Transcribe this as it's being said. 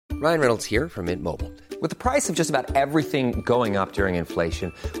Ryan Reynolds here from Mint Mobile. With the price of just about everything going up during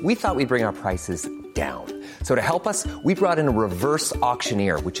inflation, we thought we'd bring our prices down. So to help us, we brought in a reverse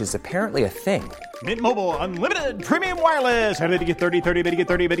auctioneer, which is apparently a thing. Mint Mobile Unlimited Premium Wireless. How to get 30, 30, bit to get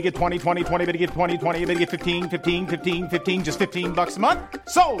 30, bit to get 20, 20, 20, bit to get 20, 20, bit to get 15, 15, 15, 15, just $15 a month?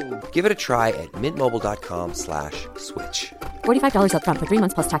 Sold! Give it a try at mintmobile.com/switch. $45 up front for 3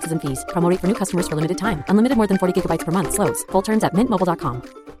 months plus taxes and fees. Promo rate for new customers for limited time. Unlimited more than 40 gigabytes per month. Slows full terms at mintmobile.com.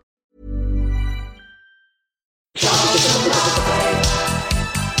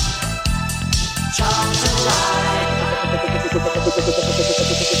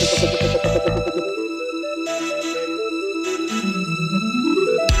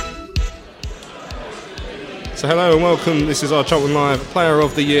 So hello and welcome, this is our Charlton Live Player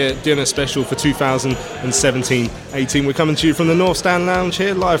of the Year dinner special for 2017-18. We're coming to you from the North Stand Lounge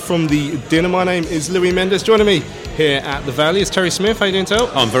here, live from the dinner. My name is Louis Mendes. Joining me here at the Valley is Terry Smith. How you doing,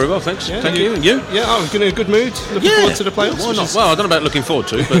 Tel? I'm very well, thanks. Yeah, Thank you. And you? Yeah, I'm in a good mood. Looking forward to the playoffs. Why not? Well, I don't know about looking forward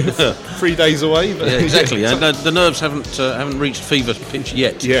to, but 3 days away. But yeah, exactly. Yeah. The nerves haven't reached fever pitch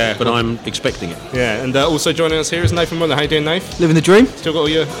yet. Yeah, but I'm expecting it. Yeah, and also joining us here is Nathan Muller. How you doing, Nath? Living the dream. Still got all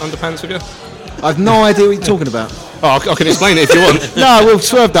your underpants with you? I've no idea what you're talking about. Oh, I can explain it if you want. No, we'll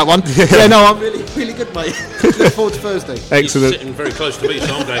swerve that one. Yeah, no, I'm really good, mate. Look forward to Thursday. Excellent. He's sitting very close to me,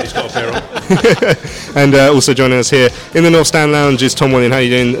 so I'm glad he's got a pair on. And also joining us here in the North Stand Lounge is Tom William. How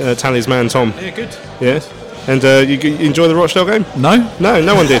you doing, talisman Tom? Yeah, good. Yeah. And you enjoy the Rochdale game? No,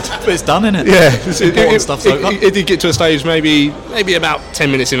 no one did. But it's done, isn't it? Yeah, it did get to a stage maybe about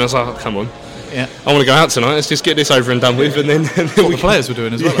 10 minutes in. I was like, oh, come on. Yeah. I want to go out tonight. Let's just get this over and done with, and then the players were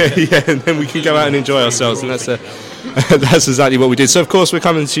doing as well. Yeah, and then we can go out and enjoy ourselves, and that's exactly what we did. So, of course, we're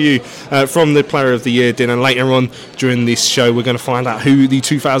coming to you from the Player of the Year dinner. Later on during this show, we're going to find out who the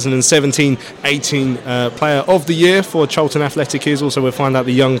 2017-18 Player of the Year for Charlton Athletic is. Also, we'll find out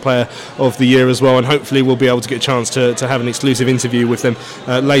the Young Player of the Year as well, and hopefully we'll be able to get a chance to have an exclusive interview with them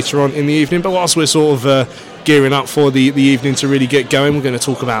later on in the evening. But whilst we're sort of gearing up for the evening to really get going, we're going to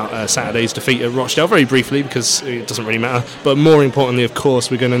talk about Saturday's defeat at Rochdale very briefly, because it doesn't really matter. But more importantly, of course,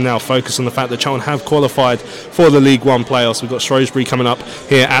 we're going to now focus on the fact that Charlton have qualified for the League One playoffs. We've got Shrewsbury coming up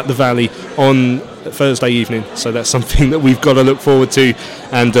here at the Valley on Thursday evening, so that's something that we've got to look forward to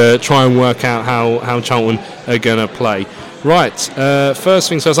and try and work out how Charlton are going to play. Right, first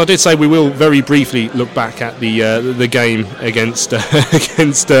things first, I did say we will very briefly look back at the game against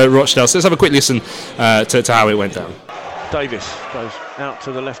Rochdale. So let's have a quick listen to how it went down. Davis goes out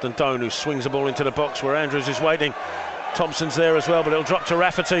to the left and Doan, who swings the ball into the box where Andrews is waiting. Thompson's there as well, but it'll drop to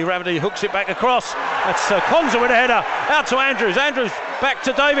Rafferty. Rafferty hooks it back across. That's Konza with a header. Out to Andrews. Andrews back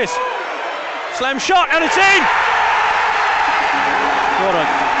to Davis. Slam shot, and it's in! What a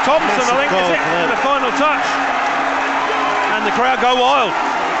Thompson, I think, is it? The final touch. And the crowd go wild.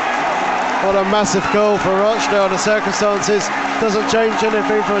 What a massive goal for Rochdale. The circumstances doesn't change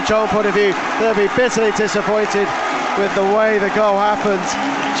anything from a Charlton point of view. They'll be bitterly disappointed with the way the goal happened.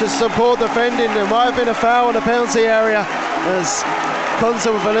 Just support defending. There might have been a foul in the penalty area as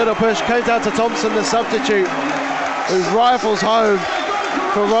Konza with a little push came down to Thompson, the substitute, who rifles home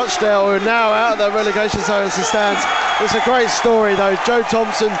for Rochdale, who are now out of the relegation zone as it stands. It's a great story though. Joe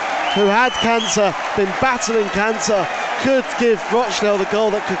Thompson, who had cancer, been battling cancer, could give Rochdale the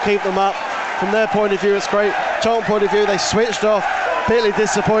goal that could keep them up. From their point of view, it's great. Charlton point of view, they switched off. Bitterly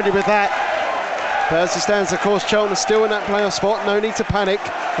disappointed with that. But as it stands, of course, Charlton are still in that playoff spot. No need to panic.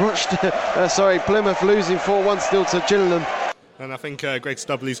 Plymouth losing 4-1 still to Gillingham. And I think Greg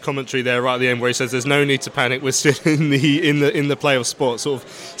Stubley's commentary there right at the end, where he says there's no need to panic, we're still in the playoff spot, sort of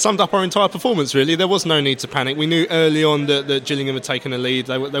summed up our entire performance really. There was no need to panic. We knew early on that Gillingham had taken a lead.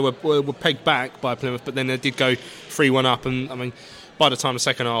 They were pegged back by Plymouth, but then they did go 3-1 up, and I mean, by the time the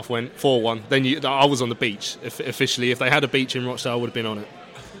second half went 4-1, then I was on the beach officially. If they had a beach in Rochdale, I would have been on it.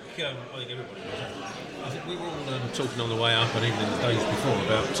 I think everybody was. I think we were all talking on the way up and even in the days before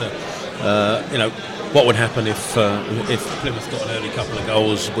about what would happen if Plymouth got an early couple of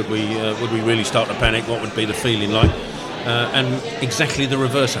goals. Would we really start to panic? What would be the feeling like? And exactly the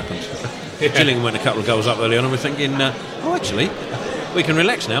reverse happened. Yeah. Gillingham went a couple of goals up early on, and we're thinking, actually, we can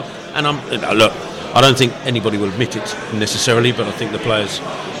relax now. And look, I don't think anybody will admit it necessarily, but I think the players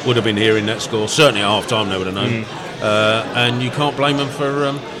would have been hearing that score. Certainly at half-time they would have known. And you can't blame them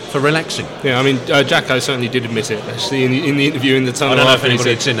for relaxing. Yeah, I mean, Jacko certainly did admit it, actually, in the interview in the tunnel. I don't know if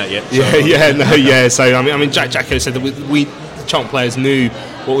anybody had seen that yet. So, So, I mean, Jacko said that we Charlton players knew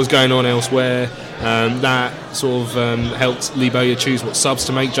what was going on elsewhere. That sort of helped Lee Bowyer choose what subs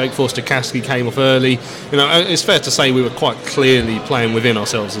to make. Jake Forster-Caskey came off early. You know, it's fair to say we were quite clearly playing within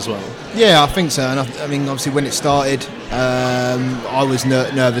ourselves as well. Yeah, I think so. And I mean, obviously, when it started, I was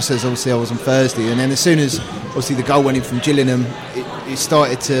nervous, as obviously I was on Thursday, and then as soon as obviously the goal went in from Gillingham, it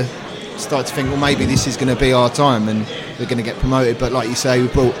started to think, well, maybe this is going to be our time and we're going to get promoted. But like you say, we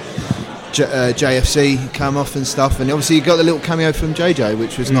brought JFC come off and stuff, and obviously you got the little cameo from JJ,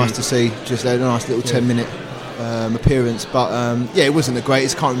 which was nice to see, just a nice little 10-minute appearance. But it wasn't the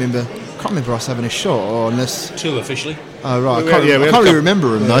greatest. Can't remember us having a shot, or unless 2 officially. Oh right, I can't really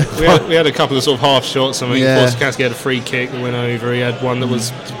remember him though. We had a couple of sort of half shots. I mean, Korsikowski had a free kick that went over. He had one that was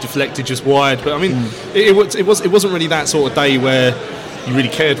deflected just wide. But I mean, it wasn't really that sort of day where you really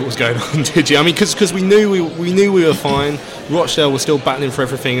cared what was going on, did you? I mean, because we knew we were fine. Rochdale was still battling for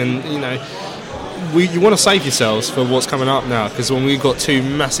everything, and you know, you want to save yourselves for what's coming up now, because when we've got 2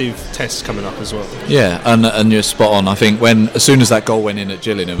 massive tests coming up as well. Yeah, and you're spot on. I think as soon as that goal went in at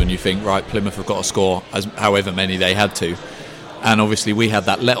Gillingham, and you think, right, Plymouth have got to score however many they had to, and obviously we had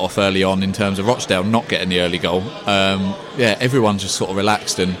that let off early on in terms of Rochdale not getting the early goal. Everyone just sort of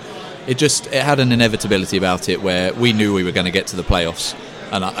relaxed, and it had an inevitability about it where we knew we were going to get to the playoffs,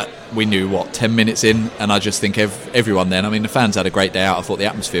 and we knew 10 minutes in, and I just think everyone then, I mean, the fans had a great day out. I thought the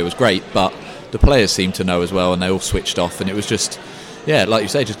atmosphere was great, but the players seemed to know as well, and they all switched off, and it was just, like you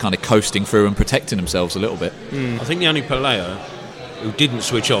say, just kind of coasting through and protecting themselves a little bit. I think the only player who didn't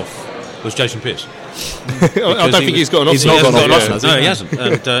switch off was Jason Pearce. I don't think he's got an offside. No, he hasn't.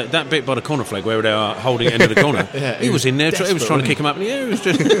 And that bit by the corner flag where they are holding it into the corner, he was in there. He was trying to kick him up in the air. It was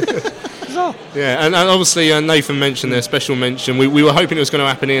just bizarre. Yeah, and obviously Nathan mentioned their special mention. We were hoping it was going to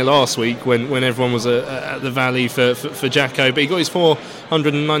happen here last week when everyone was at the Valley for Jacko, but he got his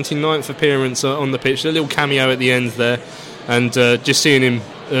 499th appearance on the pitch. A little cameo at the end there, and just seeing him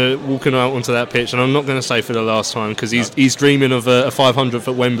walking out onto that pitch, and I'm not going to say for the last time, because he's dreaming of a 500th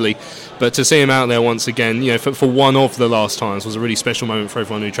at Wembley, but to see him out there once again, you know, for one of the last times, was a really special moment for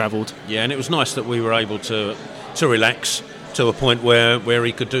everyone who travelled. Yeah, and it was nice that we were able to relax to a point where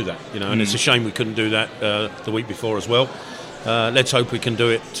he could do that, you know, and it's a shame we couldn't do that the week before as well. Let's hope we can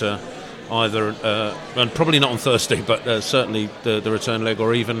do it either, and probably not on Thursday, but certainly the return leg,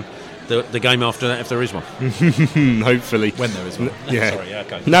 or even the game after that, if there is one. Hopefully, when there is one. Yeah. Sorry, yeah,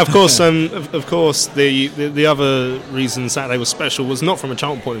 okay. Now, of course, the other reason Saturday was special was not from a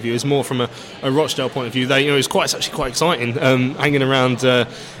Charlton point of view; it's more from a Rochdale point of view. It was actually quite exciting hanging around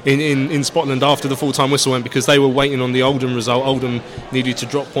in Scotland after the full-time whistle went, because they were waiting on the Oldham result. Oldham needed to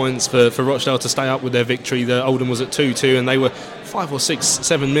drop points for Rochdale to stay up with their victory. The Oldham was at 2-2, and they were 5 or 6,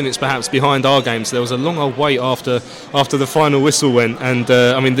 7 minutes perhaps behind our game, so there was a long old wait after the final whistle went, and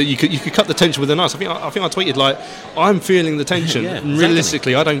I mean, that you could cut the tension with a knife. I think I tweeted, like, I'm feeling the tension. Yeah,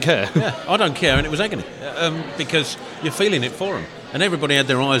 realistically, I don't care. Yeah, I don't care, and it was agony because you're feeling it for them, and everybody had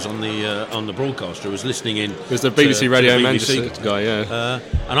their eyes on the broadcaster who was listening in. It was the BBC Radio Manchester guy, yeah.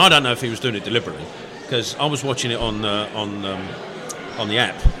 And I don't know if he was doing it deliberately, because I was watching it on the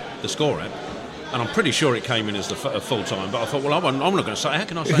app, the Score app. And I'm pretty sure it came in as a full time, but I thought, well, I'm not going to say it. How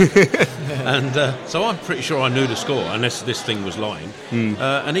can I say it? And so I'm pretty sure I knew the score, unless this thing was lying.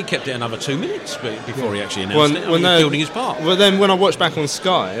 And he kept it another 2 minutes before he actually announced it. He was building his part. Well, then when I watched back on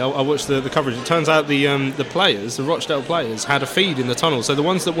Sky, I watched the coverage. It turns out the players, the Rochdale players, had a feed in the tunnel. So the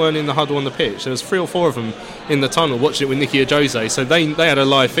ones that weren't in the huddle on the pitch, there was 3 or 4 of them in the tunnel watching it with Nicky Ajose. So they had a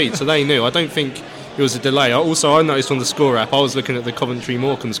live feed, so they knew. I don't think it was a delay. I noticed on the Score app, I was looking at the Coventry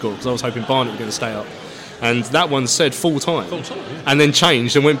Morecambe score, because I was hoping Barnet were going to stay up. And that one said full time, yeah. And then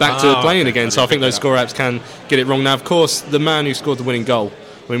changed and went back to playing again. So I think those Score apps can get it wrong. Now, of course, the man who scored the winning goal,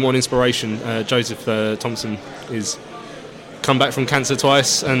 I mean, what an inspiration. Joseph Thompson is come back from cancer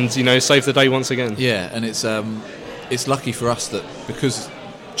twice and, you know, saved the day once again. Yeah, and it's lucky for us that because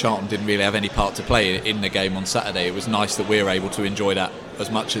Charlton didn't really have any part to play in the game on Saturday, it was nice that we were able to enjoy that as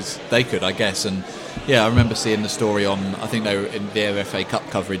much as they could, I guess. And yeah, I remember seeing the story on, I think they were in their FA Cup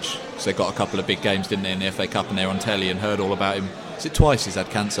coverage, because they got a couple of big games, didn't they, in the FA Cup, and they were on telly, and heard all about him. Is it twice he's had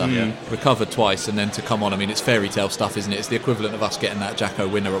cancer? Yeah. Recovered twice, and then to come on, I mean, it's fairy tale stuff, isn't it? It's the equivalent of us getting that Jacko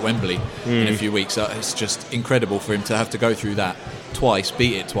winner at Wembley in a few weeks. It's just incredible for him to have to go through that twice,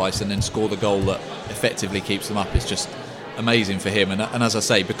 beat it twice, and then score the goal that effectively keeps them up. It's just amazing for him. And as I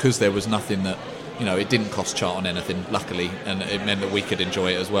say, because there was nothing that, you know, it didn't cost Charlton anything, luckily, and it meant that we could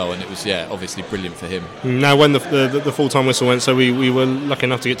enjoy it as well, and it was, obviously brilliant for him. Now, when the full-time whistle went, so we were lucky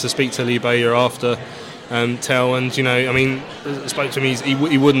enough to get to speak to Lee Bowyer after Tell, and, you know, I mean, spoke to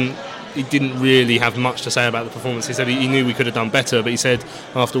him, he didn't really have much to say about the performance. He said he knew we could have done better, but he said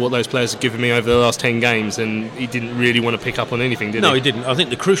after what those players had given me over the last 10 games, and he didn't really want to pick up on anything, did he? No, he didn't. I think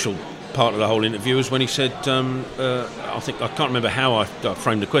the crucial part of the whole interview was when he said, I can't remember how I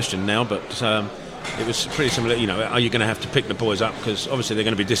framed the question now, but it was pretty similar. You know, are you going to have to pick the boys up, because obviously they're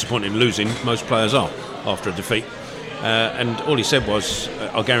going to be disappointed in losing. Most players are after a defeat, and all he said was,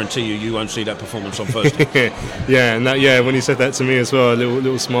 "I'll guarantee you won't see that performance on Thursday." Yeah, and when he said that to me as well, a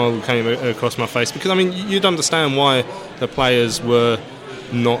little smile came across my face, because I mean, you'd understand why the players were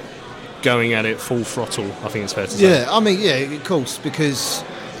not going at it full throttle. I think it's fair to say. Yeah, I mean, yeah, of course, because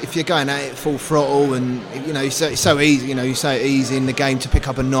if you're going at it full throttle, and it's so easy, you're so easy in the game to pick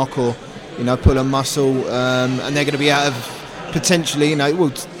up a knock or pull a muscle, and they're going to be out of potentially,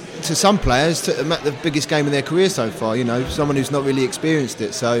 to some players, the biggest game of their career so far. Someone who's not really experienced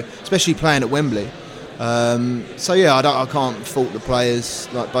it. So especially playing at Wembley. I can't fault the players.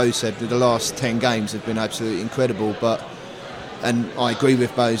 Like Bo said, the last 10 games have been absolutely incredible. And I agree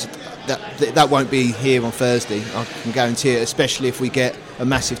with Bo's. That won't be here on Thursday. I can guarantee it, especially if we get a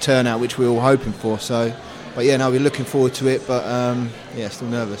massive turnout, which we're all hoping for. So, we're looking forward to it. But still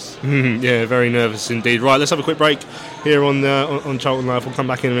nervous. Yeah, very nervous indeed. Right, let's have a quick break here on Charlton Live. We'll come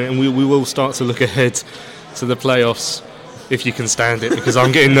back in a minute, and we will start to look ahead to the playoffs, if you can stand it, because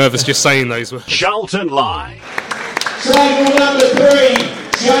I'm getting nervous just saying those words. Charlton Live. Table number 3,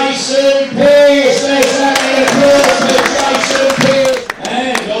 Jason Pearce. Let's have an applause for Jason Pearce.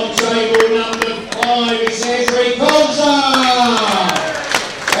 And on table number 5 is Ezri Konsa.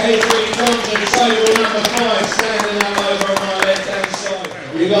 Ezri Konsa, table number 5, standing up over on my left-hand side.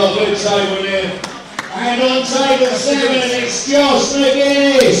 We've got a good table here. And on table 7, it's Josh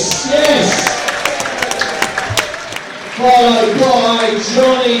McGuinness. Yes. Followed by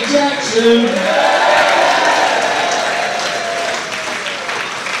Johnny Jackson.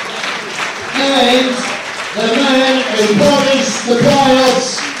 And the man who promised the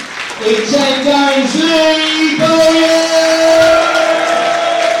playoffs in 10 games, Lee Bowyer!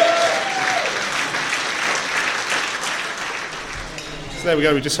 So there we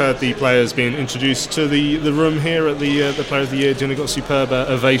go, we just heard the players being introduced to the room here at the Player of the Year dinner. Got a superb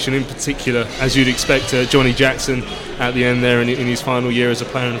ovation, in particular, as you'd expect, Johnny Jackson at the end there in his final year as a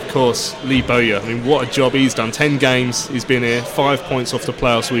player, and of course Lee Bowyer. I mean, what a job he's done. 10 games he's been here, 5 points off the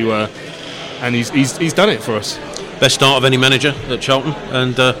playoffs we were, and he's done it for us. Best start of any manager at Charlton,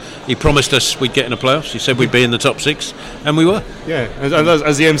 and he promised us we'd get in the playoffs. He said we'd be in the top 6, and we were. Yeah, and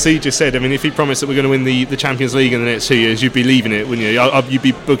as the MC just said, I mean, if he promised that we're going to win the Champions League in the next 2 years, you'd be leaving it, wouldn't you? You'd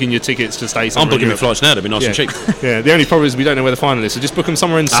be booking your tickets to stay somewhere. I'm booking my flights now, they'd be nice and cheap. Yeah, the only problem is we don't know where the final is, so just book them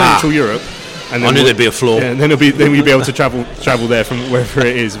somewhere in Central Europe. And I knew there'd be a floor. Yeah, and then we'll be able to travel there from wherever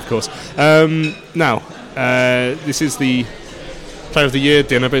it is, of course. Now, this is the Player of the Year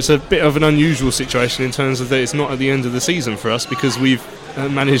dinner, but it's a bit of an unusual situation in terms of that it's not at the end of the season for us, because we've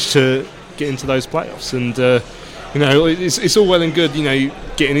managed to get into those playoffs, and it's all well and good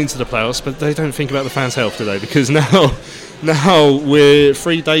getting into the playoffs, but they don't think about the fans' health, do they? Because now we're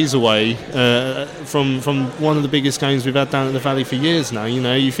 3 days away from one of the biggest games we've had down at the Valley for years now.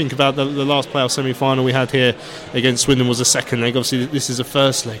 You think about the last playoff semi-final we had here against Swindon was a second leg. Obviously this is a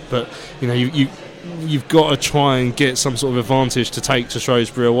first leg, but you've got to try and get some sort of advantage to take to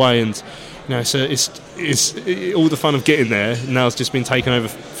Shrewsbury away, and so it's all the fun of getting there now has just been taken over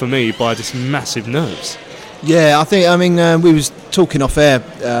for me by this massive nerves. Yeah, we was talking off air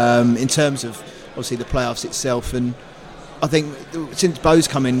in terms of obviously the playoffs itself, and I think since Bo's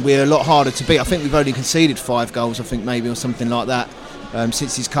come in, we're a lot harder to beat. I think we've only conceded 5 goals, I think maybe, or something like that,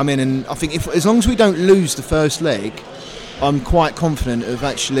 since he's come in, and I think as long as we don't lose the first leg, I'm quite confident of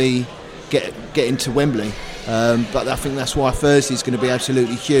actually getting to Wembley, but I think that's why Thursday's going to be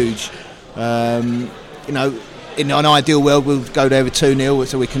absolutely huge. In an ideal world we'll go there with 2-0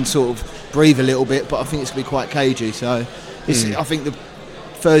 so we can sort of breathe a little bit, but I think it's going to be quite cagey, so I think the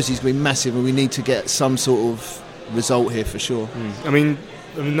Thursday's going to be massive, and we need to get some sort of result here for sure. I mean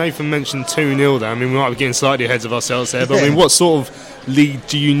Nathan mentioned 2-0 there. I mean, we might be getting slightly ahead of ourselves there, but I mean, what sort of lead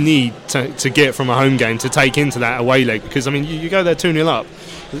do you need to get from a home game to take into that away leg? Because I mean, you go there 2-0 up,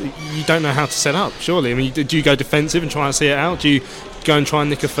 you don't know how to set up, surely. I mean, do you go defensive and try and see it out? Do you go and try and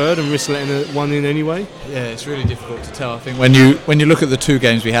nick a third and risk letting one in anyway? Yeah, it's really difficult to tell. I think when you look at the 2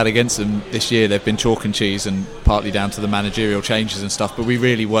 games we had against them this year, they've been chalk and cheese, and partly down to the managerial changes and stuff, but we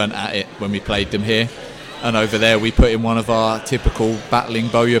really weren't at it when we played them here. And over there we put in one of our typical battling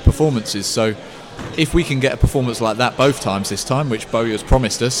Bowyer performances. So if we can get a performance like that both times this time, which Bowyer's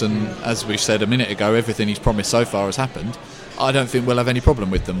promised us, and as we said a minute ago, everything he's promised so far has happened, I don't think we'll have any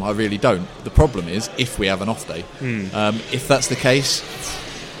problem with them. I really don't. The problem is if we have an off day. If that's the case,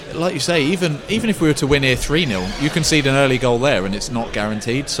 like you say, even if we were to win here 3-0, you concede an early goal there and it's not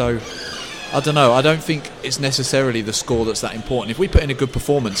guaranteed. So I don't know. I don't think it's necessarily the score that's that important. If we put in a good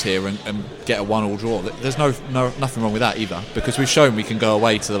performance here and get a 1-1 draw, there's nothing wrong with that either, because we've shown we can go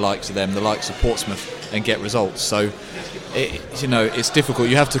away to the likes of them, the likes of Portsmouth, and get results. So it's difficult.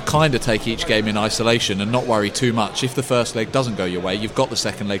 You have to kind of take each game in isolation and not worry too much. If the first leg doesn't go your way, you've got the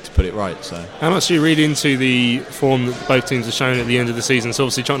second leg to put it right. So, how much do you read into the form that both teams have shown at the end of the season? So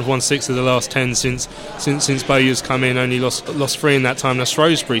obviously Charlton have won 6 of the last 10 since Bowyer's come in, only lost 3 in that time. Now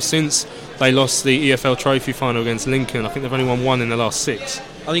Shrewsbury, since they lost the EFL Trophy final against Lincoln, I think they've only won 1 in the last 6.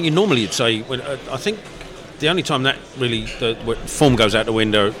 I think you'd say, I think the only time that really the form goes out the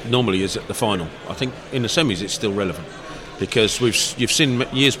window normally is at the final. I think in the semis it's still relevant, because you've seen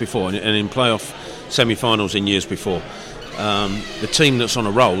years before, and in playoff semi-finals in years before, the team that's on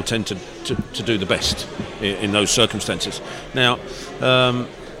a roll tend to do the best in those circumstances. Now,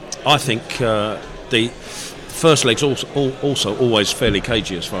 I think the first leg's also always fairly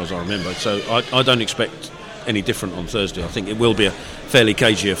cagey as far as I remember, so I don't expect any different on Thursday. I think it will be a fairly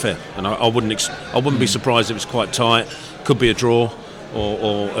cagey affair, and I wouldn't be surprised if it's quite tight. Could be a draw,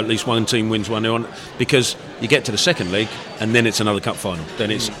 or at least one team wins 1-0, because you get to the second leg and then it's another cup final. Then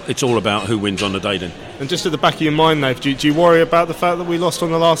it's all about who wins on the day then. And just at the back of your mind, Dave, do you worry about the fact that we lost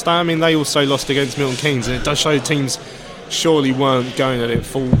on the last day? I mean, they also lost against Milton Keynes, and it does show teams surely weren't going at it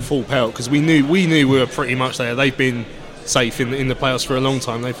full pelt, because we knew we were pretty much there. They've been safe in the playoffs for a long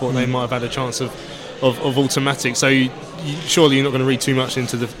time. They thought they might have had a chance of automatic. So surely you're not going to read too much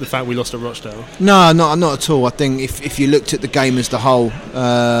into the fact we lost at Rochdale. No, not at all. I think if you looked at the game as the whole,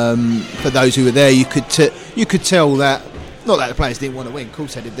 for those who were there, you could tell that, not that the players didn't want to win. Of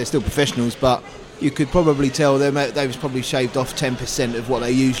course they did. They're still professionals, but you could probably tell they was probably shaved off 10% of what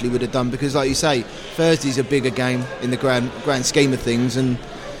they usually would have done, because, like you say, Thursday's a bigger game in the grand scheme of things, and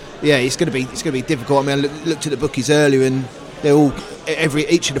yeah, it's going to be difficult. I mean, I looked at the bookies earlier, and they're all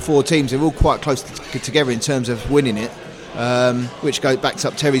each of the 4 teams, they're all quite close together in terms of winning it, which backs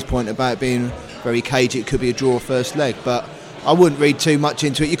up Terry's point about it being very cagey. It could be a draw first leg, but I wouldn't read too much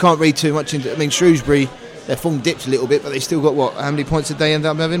into it. You can't read too much into it. I mean, Shrewsbury, their form dipped a little bit, but they still got how many points did they end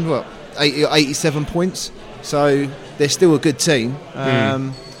up having? 87 points. So they're still a good team.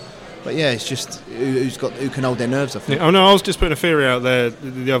 But yeah, it's just who can hold their nerves, I think. Yeah, I was just putting a theory out there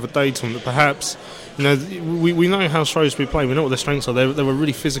the other day, Tom, that perhaps, we know how Shrewsbury play. We know what their strengths are. They were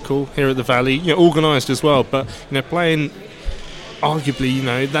really physical here at the Valley, organised as well. But playing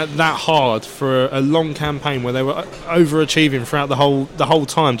arguably, that hard for a long campaign where they were overachieving throughout the whole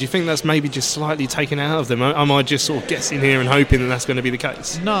time. Do you think that's maybe just slightly taken out of them? Am I just sort of guessing here and hoping that that's going to be the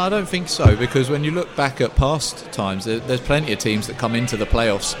case? No, I don't think so, because when you look back at past times, there's plenty of teams that come into the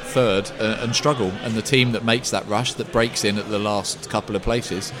playoffs third and struggle, and the team that makes that rush, that breaks in at the last couple of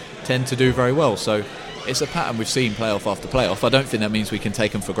places, tend to do very well. So it's a pattern we've seen playoff after playoff. I don't think that means we can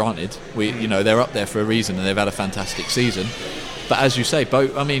take them for granted. They're up there for a reason, and they've had a fantastic season. But as you say,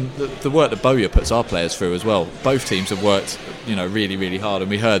 the work that Bowyer puts our players through as well. Both teams have worked, really, really hard. And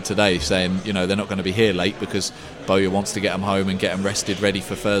we heard today saying, they're not going to be here late because Bowyer wants to get them home and get them rested, ready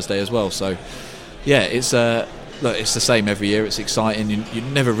for Thursday as well. So, yeah, it's the same every year. It's exciting. You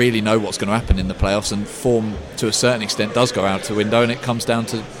never really know what's going to happen in the playoffs, and form, to a certain extent, does go out the window, and it comes down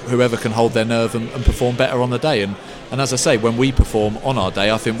to whoever can hold their nerve and perform better on the day. And as I say, when we perform on our day,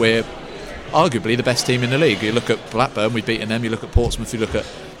 I think we're arguably the best team in the league. You look at Blackburn, we've beaten them. You look at Portsmouth, you look at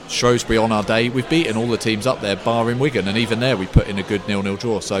Shrewsbury on our day, we've beaten all the teams up there, barring Wigan, and even there we put in a good 0-0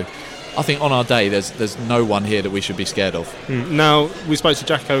 draw. So I think on our day there's no one here that we should be scared of. Now, we spoke to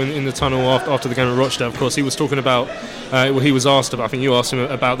Jacko in the tunnel after the game at Rochdale. Of course, he was talking about, he was asked about, I think you asked him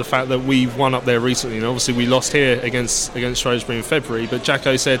about the fact that we've won up there recently, and obviously we lost here against Shrewsbury in February, but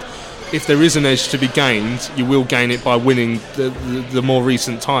Jacko said if there is an edge to be gained, you will gain it by winning the more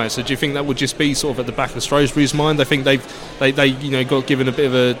recent tie. So do you think that would just be sort of at the back of Shrewsbury's mind? I think they got given a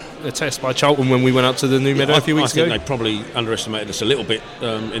bit of a test by Charlton when we went up to the New Meadow a few weeks ago. I think they probably underestimated us a little bit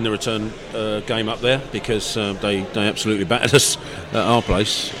in the return game up there, because they absolutely battered us at our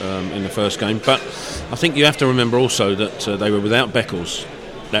place in the first game. But I think you have to remember also that they were without Beckles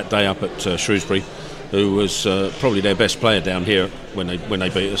that day up at Shrewsbury, who was probably their best player down here when they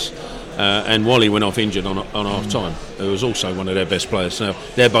beat us. And Wally went off injured on half time, who was also one of their best players. Now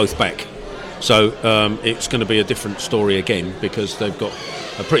they're both back, so it's going to be a different story again, because they've got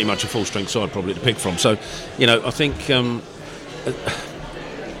pretty much a full strength side probably to pick from. So I think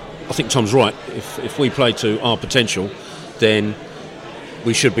Tom's right. If we play to our potential, then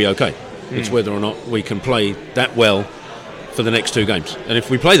we should be okay. It's whether or not we can play that well for the next 2 games, and if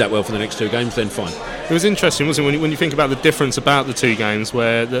we play that well for the next 2 games, then fine. It was interesting, wasn't it, when you think about the difference about the 2 games,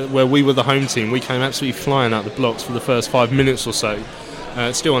 where we were the home team, we came absolutely flying out the blocks for the first 5 minutes or so,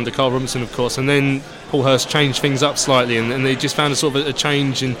 still under Carl Robinson, of course, and then Paul Hurst changed things up slightly, and they just found a sort of a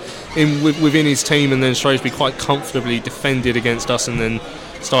change within his team, and then Shrewsbury quite comfortably defended against us, and then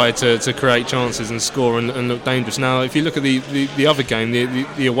started to create chances and score and look dangerous. Now, if you look at the other game,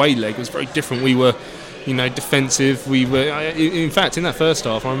 the away leg, it was very different. We were, defensive. We were, in fact, in that first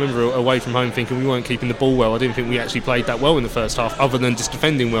half, I remember away from home thinking we weren't keeping the ball well. I didn't think we actually played that well in the first half, other than just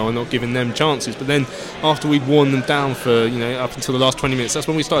defending well and not giving them chances. But then, after we'd worn them down for up until the last 20 minutes, that's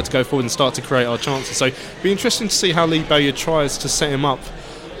when we started to go forward and start to create our chances. So, it'd be interesting to see how Lee Bowyer tries to set him up.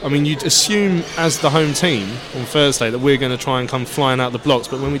 I mean, you'd assume as the home team on Thursday that we're going to try and come flying out the blocks,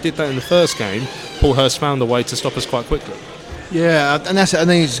 but when we did that in the first game, Paul Hurst found a way to stop us quite quickly. Yeah, and I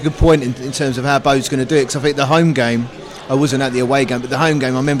think it's a good point in terms of how Bo's going to do it, because I think the home game, I wasn't at the away game, but the home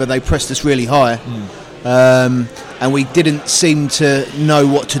game, I remember they pressed us really high, and we didn't seem to know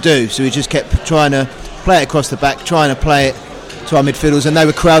what to do, so we just kept trying to play it across the back, trying to play it to our midfielders, and they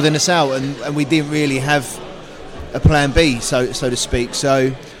were crowding us out, and we didn't really have a plan B, so to speak.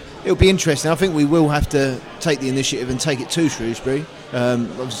 So it'll be interesting. I think we will have to take the initiative and take it to Shrewsbury.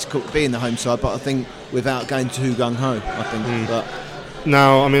 Obviously, being the home side, but I think without going too gung-ho, I think. But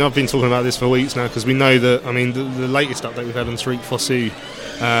now, I mean, I've been talking about this for weeks now, because we know that, I mean, the latest update we've had on Tariq Fosu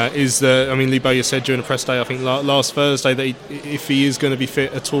is that, I mean, Lee Bowyer said during a press day, I think last Thursday, that if he is going to be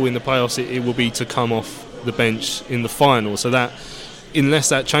fit at all in the playoffs, it will be to come off the bench in the final. So that, unless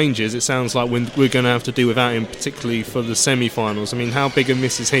that changes, it sounds like we're going to have to do without him, particularly for the semi-finals. I mean, how big a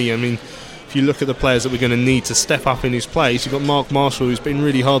miss is he? I mean, if you look at the players that we're going to need to step up in his place, you've got Mark Marshall, who's been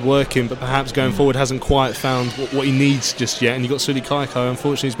really hard working, but perhaps going forward hasn't quite found what he needs just yet, and you've got Suli Kaiko,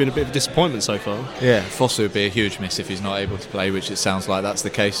 unfortunately, who's been a bit of a disappointment so far. Yeah, Fosu would be a huge miss if he's not able to play, which it sounds like that's the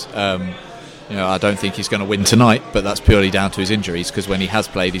case. I don't think he's going to win tonight, but that's purely down to his injuries, because when he has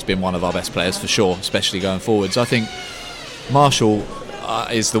played, he's been one of our best players for sure, especially going forwards. I think Marshall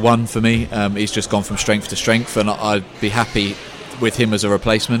is the one for me. He's just gone from strength to strength, and I'd be happy with him as a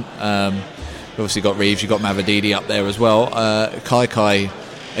replacement. Obviously got Reeves, you've got Mavididi up there as well. Kai,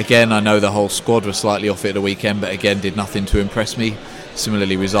 again, I know the whole squad was slightly off it at the weekend, but again did nothing to impress me.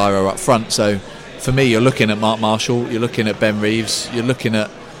 Similarly with Zyro up front. So for me, you're looking at Mark Marshall, you're looking at Ben Reeves, you're looking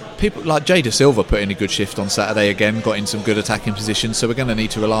at people like Jay Da Silva put in a good shift on Saturday again, got in some good attacking positions, so we're going to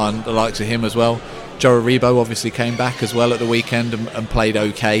need to rely on the likes of him as well. Joe Aribo obviously came back as well at the weekend and played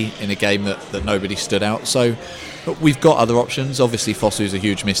okay in a game that nobody stood out. So we've got other options. Obviously Fosu's a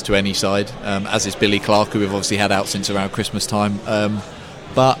huge miss to any side, as is Billy Clark, who we've obviously had out since around Christmas time.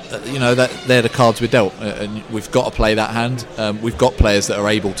 But they're the cards we're dealt, and we've got to play that hand. We've got players that are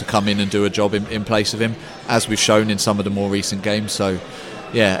able to come in and do a job in place of him, as we've shown in some of the more recent games. So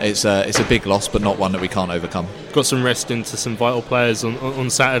yeah, it's a big loss, but not one that we can't overcome. Got some rest into some vital players on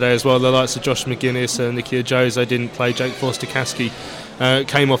Saturday as well. The likes of Josh McGuinness, Nikia Jose didn't play. Jake Forster-Caskey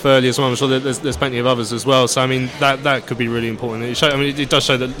came off early as well. I'm sure that there's plenty of others as well. So I mean that could be really important. It does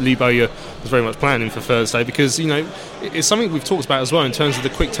show that Lee Bowyer was very much planning for Thursday, because it's something we've talked about as well in terms of the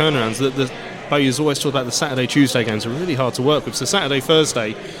quick turnarounds. That the Bowyer's always talked about the Saturday Tuesday games are really hard to work with. So Saturday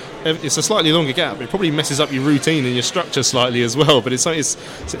Thursday, it's a slightly longer gap. It probably messes up your routine and your structure slightly as well, but it's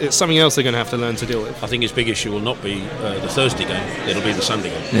something else they're going to have to learn to deal with. I think his big issue will not be the Thursday game, it'll be the Sunday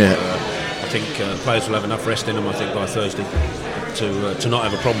game. Yeah. I think players will have enough rest in them, I think, by Thursday to not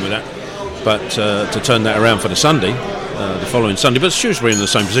have a problem with that, but to turn that around for the Sunday, the following Sunday. But Shrewsbury in the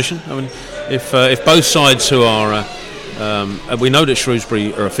same position. I mean, if both sides who are we know that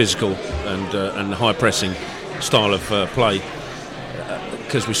Shrewsbury are a physical and high pressing style of play,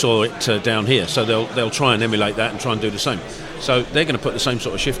 because we saw it down here, so they'll try and emulate that and try and do the same. So they're going to put the same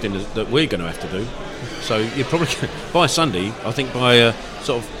sort of shift in that we're going to have to do. So you're probably by Sunday, I think by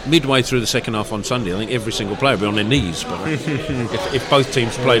sort of midway through the second half on Sunday, I think every single player will be on their knees. But if both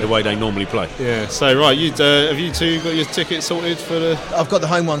teams play the way they normally play. Yeah. So right, have you two got your ticket sorted for the? I've got the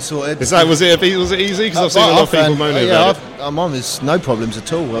home one sorted. Was it easy? Because I've seen a lot of people moaning about it. Mine was no problems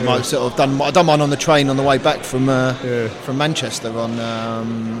at all. I've done mine on the train on the way back from Manchester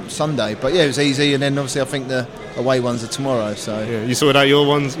on Sunday. But yeah, it was easy. And then obviously I think the away ones are tomorrow. So yeah, you sorted out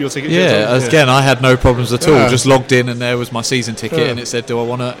your ticket. Yeah, again, I had no problems at all. Just logged in and there was my season ticket, and it said, "Do I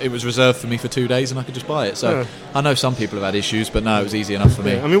want to?" It was reserved for me for 2 days, and I could just buy it. So I know some people have had issues, but no, it was easy enough for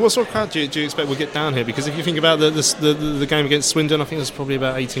me. I mean, what sort of crowd do you expect will get down here? Because if you think about the game against Swindon, I think it was probably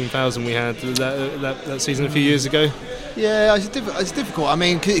about 18,000 we had that season a few years ago. Yeah, it's difficult. I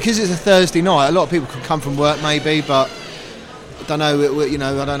mean, because it's a Thursday night, a lot of people could come from work maybe, but I don't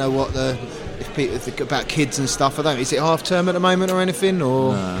know. I don't know what if about kids and stuff. Is it half term at the moment or anything?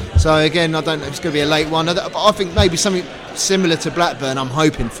 Or no. So again, I don't know if it's going to be a late one. But I think maybe something similar to Blackburn I'm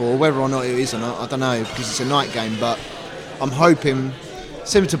hoping for. Whether or not it is or not, I don't know, because it's a night game. But I'm hoping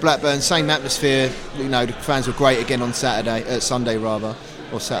similar to Blackburn, same atmosphere. The fans were great again on Sunday rather,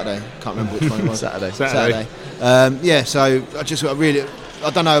 or Saturday. Can't remember which one it was. Saturday. So I I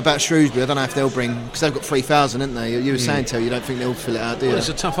don't know about Shrewsbury. I don't know if they'll bring, because they've got 3,000, haven't they? You were saying, Terry, you don't think they'll fill it out, do you? Well, it's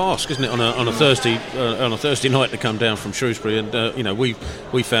a tough ask, isn't it, on a Thursday night to come down from Shrewsbury, and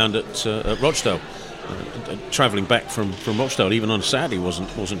we found at Rochdale. Travelling back from Rochdale, even on a Saturday,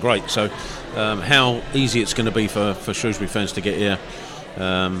 wasn't great. So, how easy it's going to be for Shrewsbury fans to get here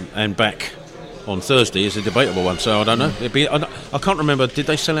and back on Thursday is a debatable one. So I don't know. I can't remember. Did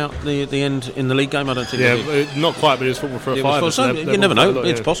they sell out the end in the league game? I don't think. Yeah, they did. Not quite, but it was football for a fiver. So you never know.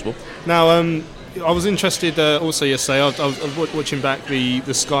 It's possible. Now, I was interested also yesterday. I was watching back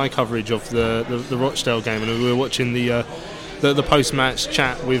the Sky coverage of the Rochdale game, and we were watching the post-match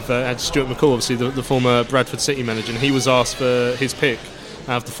chat with Stuart McCall, obviously the former Bradford City manager, and he was asked for his pick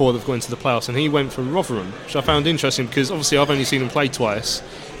out of the four that have gone into the playoffs, and he went for Rotherham, which I found interesting because obviously I've only seen them play twice,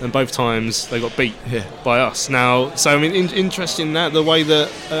 and both times they got beat by us. Now, so I mean, interesting that the way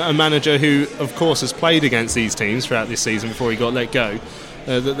that a manager who, of course, has played against these teams throughout this season before he got let go,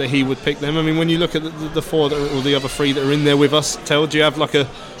 that he would pick them. I mean, when you look at the four or the other three that are in there with us, Tel, do you have like a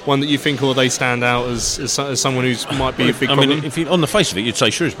one that you think, or they stand out as someone who might be a big problem? I mean, if you, on the face of it, you'd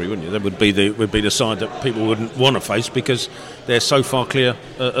say Shrewsbury, wouldn't you? That would be the side that people wouldn't want to face because they're so far clear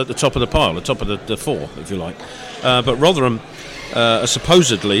at the top of the pile, the top of the four, if you like. But Rotherham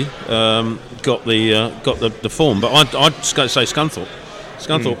supposedly got the form, but I'd say Scunthorpe.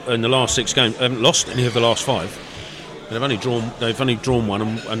 Scunthorpe in the last 6 games haven't lost any of the last 5. And they've only drawn one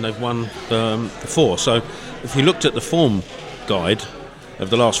and they've won 4. So if we looked at the form guide of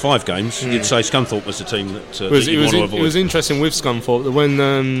the last 5 games, you'd say Scunthorpe was the team that you want to avoid. It was interesting with Scunthorpe that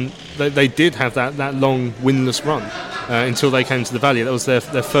when they did have that long winless run until they came to the Valley. That was their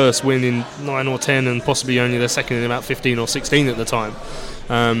first win in 9 or 10, and possibly only their second in about 15 or 16 at the time.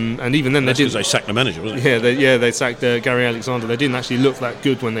 And even then, they sacked the manager, wasn't it? Yeah, they sacked Gary Alexander. They didn't actually look that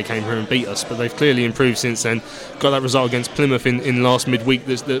good when they came here and beat us, but they've clearly improved since then. Got that result against Plymouth in last midweek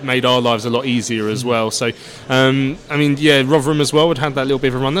that made our lives a lot easier as well. So, I mean, yeah, Rotherham as well had that little bit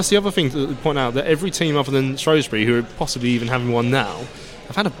of a run. That's the other thing to point out, that every team other than Shrewsbury, who are possibly even having one now,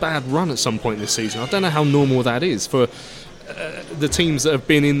 have had a bad run at some point this season. I don't know how normal that is for the teams that have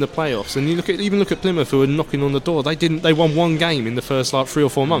been in the playoffs. And you look at Plymouth, who are knocking on the door. They won 1 game in the first 3 or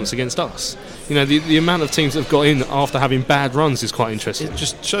 4 months against us. You know, the amount of teams that have got in after having bad runs is quite interesting. It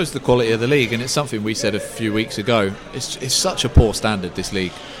just shows the quality of the league, and it's something we said a few weeks ago. It's such a poor standard, this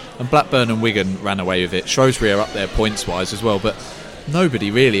league, and Blackburn and Wigan ran away with it. Shrewsbury are up there points wise as well, but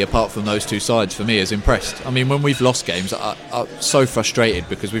nobody really, apart from those 2 sides, for me, is impressed. I mean, when we've lost games, I'm so frustrated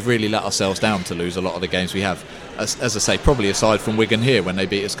because we've really let ourselves down to lose a lot of the games we have. As I say, probably aside from Wigan here when they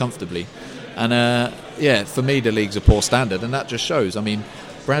beat us comfortably. And for me, the league's a poor standard, and that just shows. I mean,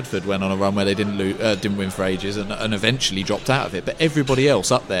 Bradford went on a run where they didn't win for ages and eventually dropped out of it, but everybody else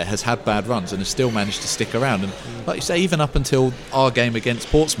up there has had bad runs and has still managed to stick around. And like you say, even up until our game against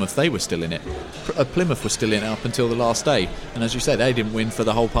Portsmouth, they were still in it. Plymouth was still in it up until the last day, and as you say, they didn't win for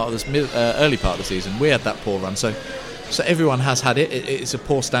the whole part of this early part of the season. We had that poor run, so everyone has had it. It's a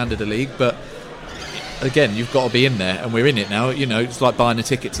poor standard of league, but again, you've got to be in there, and we're in it now. You know, it's like buying a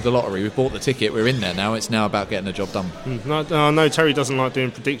ticket to the lottery. We've bought the ticket, we're in there now. It's now about getting the job done. I know Terry doesn't like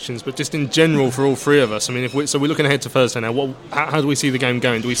doing predictions, but just in general for all 3 of us, I mean, we're looking ahead to Thursday now. How do we see the game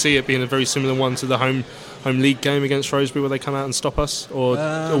going? Do we see it being a very similar one to the home league game against Shrewsbury, where they come out and stop us, or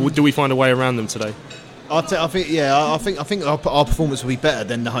do we find a way around them today? I think our performance will be better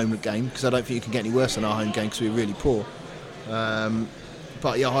than the home game, because I don't think you can get any worse than our home game because we're really poor.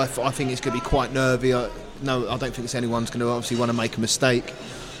 But yeah, I think it's going to be quite nervy. I don't think it's anyone's going to obviously want to make a mistake.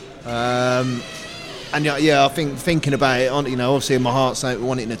 And I think thinking about it, obviously in my heart saying we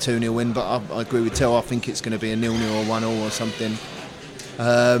want it in a 2-0 win, but I agree with Tel. I think it's going to be a 0-0 or 1-0 or something.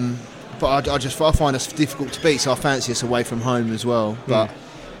 But I find us difficult to beat, so I fancy us away from home as well. But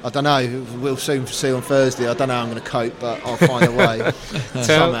I don't know. We'll soon see on Thursday. I don't know how I'm going to cope, but I'll find a way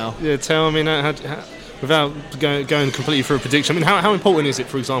somehow. Yeah, Tel. I mean, without going completely through a prediction, I mean, how important is it,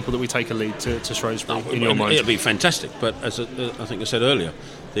 for example, that we take a lead to Shrewsbury in your mind? It'll be fantastic, but as I think I said earlier,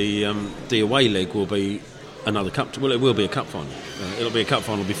 the away leg will be another cup. Well, it will be a cup final. It'll be a cup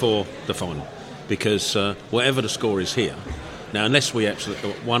final before the final, because whatever the score is here, now unless we actually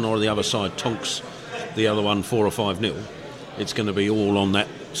one or the other side tonks the other one 4 or 5-0, it's going to be all on that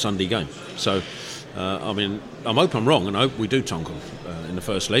Sunday game. So. I mean, I hope I'm wrong, and I hope we do tonk them in the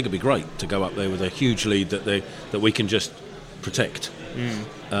first leg. It'd be great to go up there with a huge lead that we can just protect.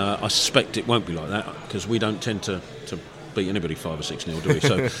 I suspect it won't be like that, because we don't tend to beat anybody 5 or 6-0, do we?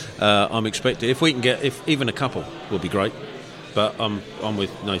 So I'm expecting, if we can get, if even a couple, will be great. But I'm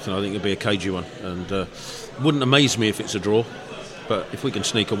with Nathan. I think it'll be a cagey one, and wouldn't amaze me if it's a draw. but if we can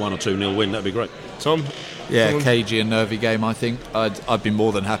sneak a 1 or 2-0 win, that'd be great. Tom? Yeah, cagey and nervy game, I think. I'd be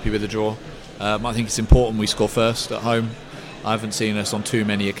more than happy with a draw. I think it's important we score first at home. I haven't seen us on too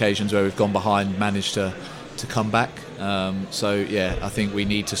many occasions where we've gone behind, managed to come back. I think we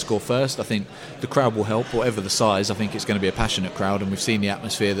need to score first. I think the crowd will help, whatever the size. I think it's going to be a passionate crowd, and we've seen the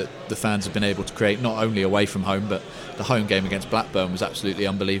atmosphere that the fans have been able to create, not only away from home, but the home game against Blackburn was absolutely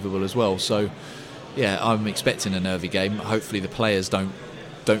unbelievable as well. So, yeah, I'm expecting a nervy game. Hopefully the players don't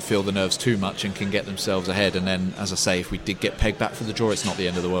feel the nerves too much and can get themselves ahead, and then, as I say, if we did get pegged back for the draw, it's not the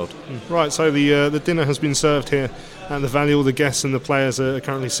end of the world. Right, so the dinner has been served here at the Valley. All the guests and the players are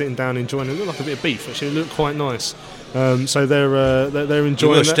currently sitting down enjoying it. It looked like a bit of beef, actually. It looked quite nice. So they're enjoying. You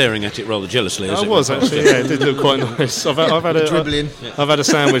were that. staring at it rather jealously. I was actually. Yeah, it did look quite nice. I've had a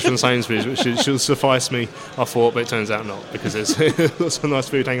sandwich from Sainsbury's, which should suffice me, I thought, but it turns out not, because there's lots of nice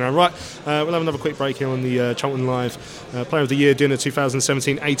food hanging around. Right, we'll have another quick break here on the Charlton Live Player of the Year Dinner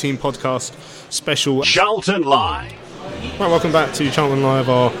 2017-18 podcast special. Charlton Live. Right, welcome back to Charlton Live,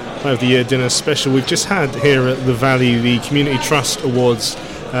 our Player of the Year Dinner special. We've just had here at the Valley the Community Trust Awards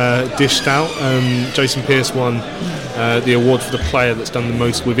dished out. Jason Pearce won the award for the player that's done the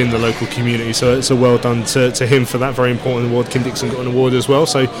most within the local community, so it's a well done to him for that very important award. Kim Dixon got an award as well,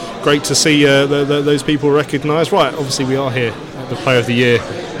 so great to see those people recognised. Right, obviously we are here at the Player of the Year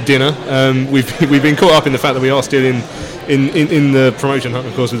dinner. We've been caught up in the fact that we are still in the promotion hunt,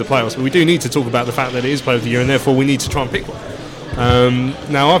 of course, with the playoffs, but we do need to talk about the fact that it is Player of the Year, and therefore we need to try and pick one.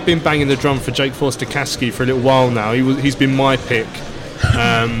 Now, I've been banging the drum for Jake Forster-Caskey for a little while now. He's been my pick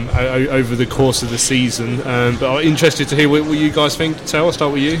over the course of the season, but I'm interested to hear what you guys think. So I'll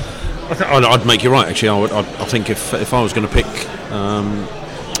start with you. I'd make you right, actually. I think if I was going to pick,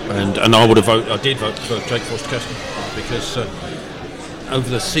 and I did vote for Jake Forster-Caskey, because over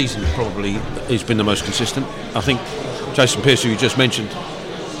the season probably he's been the most consistent. I think Jason Pearce, who you just mentioned,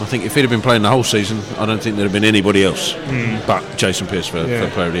 I think if he'd have been playing the whole season, I don't think there'd have been anybody else but Jason Pearce for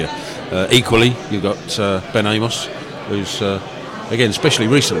Player of the Year. Equally, you've got Ben Amos, who's again, especially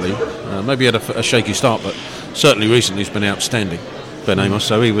recently, maybe had a shaky start, but certainly recently he's been outstanding, Ben Amos,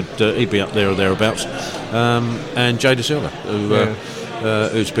 so he'd be up there or thereabouts. And Jay Da Silva,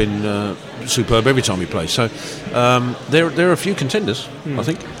 who's been superb every time he plays. So there are a few contenders, I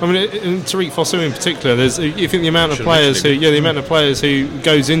think. I mean, Tariq Fosu in particular. You think the amount of players who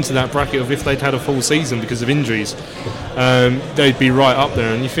goes into that bracket of if they'd had a full season because of injuries, they'd be right up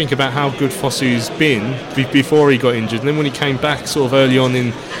there. And you think about how good Fosu's been before he got injured, and then when he came back sort of early on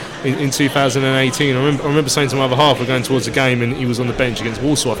in 2018, I remember saying to my other half, we're going towards a game, and he was on the bench against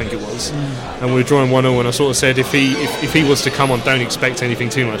Walsall, I think it was, and we were drawing 1-0, and I sort of said if he was to come on, don't expect anything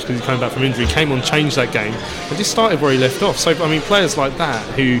too much, because he's coming back from injury. He came on, changed that game, and just started where he left off. So I mean, players like that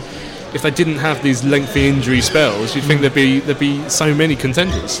who, if they didn't have these lengthy injury spells, you'd think there'd be so many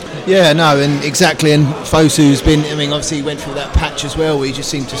contenders. Yeah, no, and exactly. And Fosu's been, I mean, obviously he went through that patch as well where he just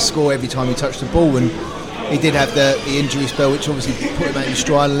seemed to score every time he touched the ball, and he did have the injury spell, which obviously put him out in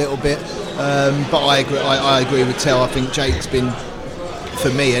stride a little bit. But I agree with Tel. I think Jake's been, for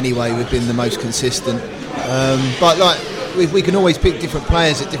me anyway, we've been the most consistent. But like we can always pick different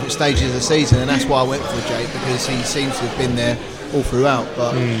players at different stages of the season, and that's why I went for Jake, because he seems to have been there all throughout.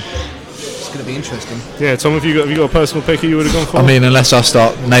 But it's going to be interesting. Yeah, Tom, have you got a personal pick you would have gone for? I mean, unless I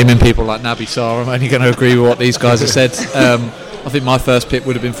start naming people like Naby Sarr, I'm only going to agree with what these guys have said. I think my first pick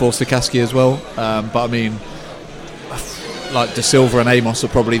would have been Forster-Caskey as well, but I mean, like Da Silva and Amos are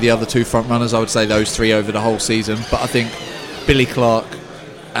probably the other two front runners. I would say those three over the whole season, but I think Billy Clark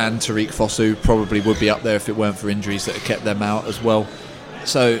and Tariq Fosu probably would be up there if it weren't for injuries that have kept them out as well.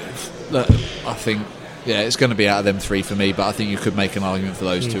 So look, I think it's going to be out of them three for me, but I think you could make an argument for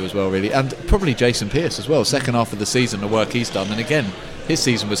those two as well, really, and probably Jason Pearce as well. Second half of the season, the work he's done, and again, his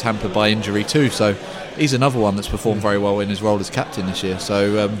season was hampered by injury too, so he's another one that's performed very well in his role as captain this year.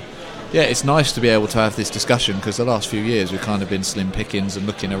 So it's nice to be able to have this discussion, because the last few years we've kind of been slim pickings and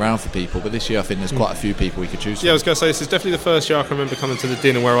looking around for people, but this year I think there's quite a few people we could choose from. Yeah, I was going to say, this is definitely the first year I can remember coming to the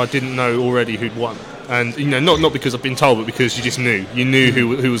dinner where I didn't know already who'd won, and not because I've been told, but because you just knew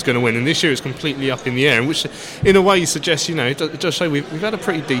who was going to win. And this year it's completely up in the air, and which in a way suggests just say we've had a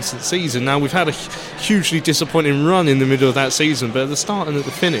pretty decent season. Now we've had a hugely disappointing run in the middle of that season, but at the start and at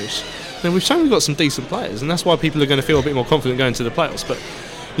the finish, then we've shown we've got some decent players, and that's why people are going to feel a bit more confident going to the playoffs. But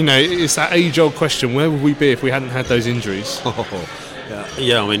it's that age-old question: where would we be if we hadn't had those injuries?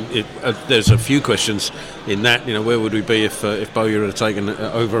 Yeah. I mean, there's a few questions in that. Where would we be if Bowyer had taken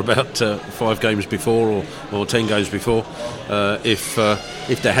over about 5 games before or 10 games before? If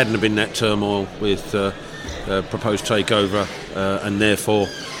there hadn't been that turmoil with proposed takeover, and therefore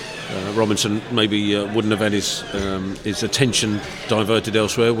Robinson maybe wouldn't have had his attention diverted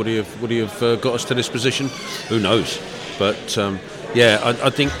elsewhere, would he have got us to this position? Who knows? But I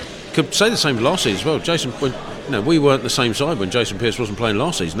think could say the same last season as well. Jason, we weren't the same side when Jason Pearce wasn't playing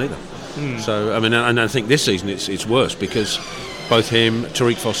last season either. So I mean, and I think this season it's worse because both him,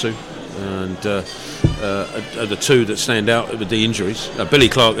 Tariq Fosu, and are the two that stand out with the injuries. Billy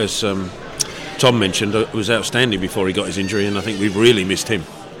Clark, as Tom mentioned, was outstanding before he got his injury, and I think we've really missed him.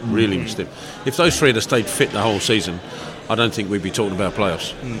 If those three had stayed fit the whole season, I don't think we'd be talking about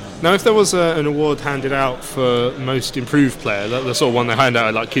playoffs. Now, if there was an award handed out for most improved player, the sort of one they hand out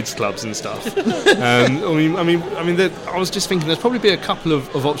at like kids clubs and stuff. I was just thinking there's probably be a couple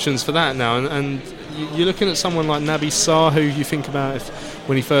of options for that now, and you're looking at someone like Naby Sarr, who you think about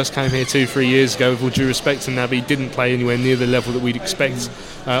when he first came here 2-3 years ago. With all due respect to Naby, didn't play anywhere near the level that we'd expect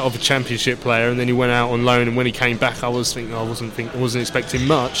of a championship player, and then he went out on loan, and when he came back I wasn't expecting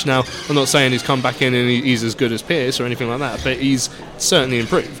much. Now, I'm not saying he's come back in and he's as good as Pearce or anything like that, but he's certainly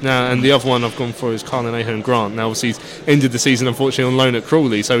improved now. And the other one I've gone for is Carlin Ahern Grant. Now obviously he's ended the season unfortunately on loan at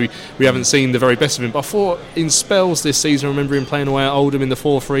Crawley, so we haven't seen the very best of him, but I thought in spells this season I remember him playing away at Oldham in the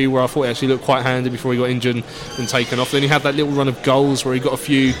 4-3 where I thought he actually looked quite handy before he got injured and taken off. Then he had that little run of goals where he got a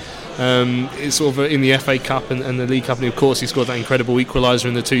few sort of in the FA Cup and the League Cup, and of course he scored that incredible equaliser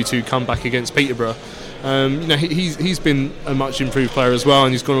in the 2-2 comeback against Peterborough. He's been a much improved player as well,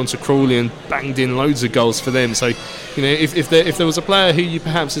 and he's gone on to Crawley and banged in loads of goals for them. So if there was a player who you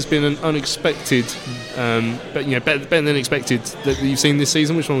perhaps has been an unexpected but better than expected that you've seen this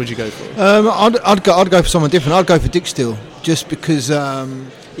season, which one would you go for? I'd go for someone different. I'd go for Dick Steele, just because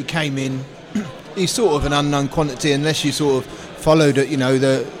he came in. He's sort of an unknown quantity unless you sort of followed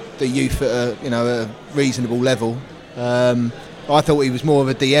the youth at a reasonable level. I thought he was more of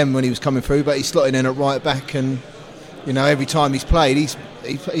a DM when he was coming through, but he's slotting in at right back, and every time he's played, he's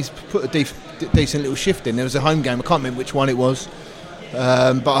put a decent little shift in. There was a home game, I can't remember which one it was,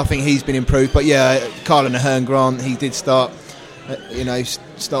 but I think he's been improved. But yeah, Carlin Ahern Grant, he did start, he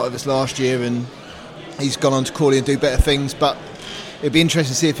started with us last year, and he's gone on to Crawley and do better things. But it'd be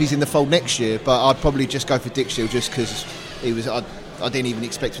interesting to see if he's in the fold next year. But I'd probably just go for Dick Steele, just because he was. I didn't even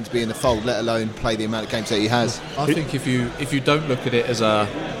expect him to be in the fold, let alone play the amount of games that he has. I think if you don't look at it as a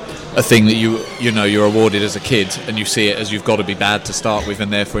thing that you're awarded as a kid, and you see it as you've got to be bad to start with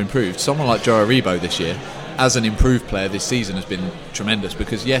and therefore improved, someone like Joe Aribo this year, as an improved player this season, has been tremendous,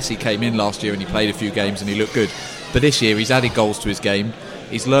 because yes, he came in last year and he played a few games and he looked good, but this year he's added goals to his game.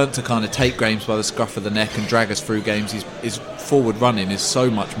 He's learnt to kind of take games by the scruff of the neck and drag us through games. His forward running is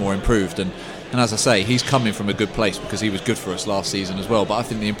so much more improved, and as I say, he's coming from a good place because he was good for us last season as well. But I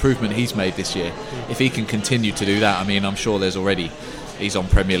think the improvement he's made this year, if he can continue to do that, I mean, I'm sure he's on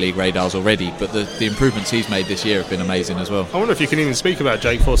Premier League radars already, but the improvements he's made this year have been amazing as well. I wonder if you can even speak about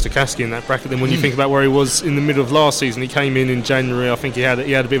Jake Forster-Caskey in that bracket then, when you think about where he was in the middle of last season. He came in January, I think he had a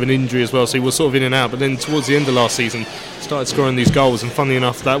bit of an injury as well, so he was sort of in and out, but then towards the end of last season started scoring these goals, and funnily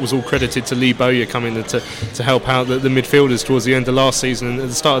enough that was all credited to Lee Bowyer coming in to help out the midfielders towards the end of last season, and at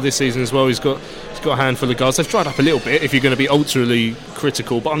the start of this season as well he's got a handful of goals. They've dried up a little bit if you're going to be ultra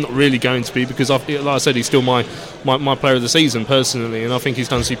critical, but I'm not really going to be, because like I said, he's still my player of the season personally, and I think he's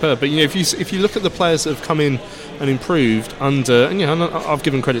done superb. But if you look at the players that have come in and improved under, and I've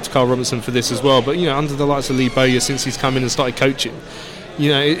given credit to Carl Robinson for this as well, but under the likes of Lee Bowyer since he's come in and started coaching,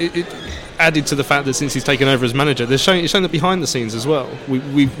 it added to the fact that since he's taken over as manager, it's shown that behind the scenes as well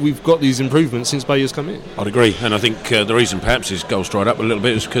we've got these improvements since Bowyer's come in. I'd agree, and I think the reason perhaps his goals dried up a little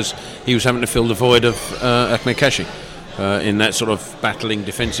bit is because he was having to fill the void of Ahmed Kashi in that sort of battling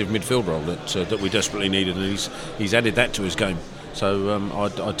defensive midfield role that we desperately needed, and he's added that to his game. So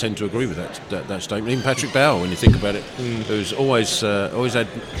I tend to agree with that statement. Even Patrick Bauer, when you think about it, who's always had.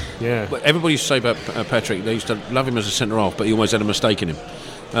 Yeah. Everybody used to say about Patrick, they used to love him as a centre half, but he always had a mistake in him.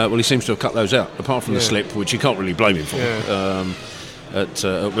 Well, he seems to have cut those out, apart from the slip, which you can't really blame him for. Yeah. At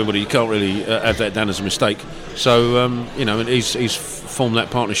Wimbledon, you can't really add that down as a mistake. So he's formed that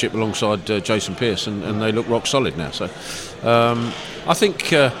partnership alongside Jason Pearce, and they look rock solid now. So I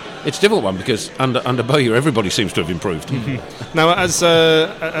think it's a difficult one, because under Bowyer everybody seems to have improved. Mm-hmm. Now, as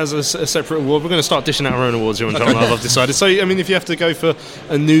a separate award, we're going to start dishing out our own awards here on John Love, I've decided. So I mean, if you have to go for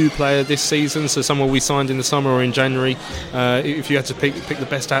a new player this season, so someone we signed in the summer or in January, if you had to pick the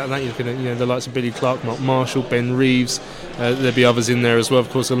best out of that, you're looking at the likes of Billy Clark, Mark Marshall, Ben Reeves. There'll be others in there as well, of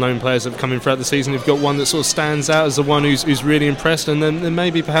course, the lone players that have come in throughout the season. You've got one that sort of stands out as the one who's really impressed, and then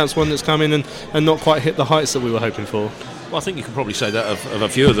maybe perhaps one that's come in and not quite hit the heights that we were hoping for. Well, I think you can probably say that of a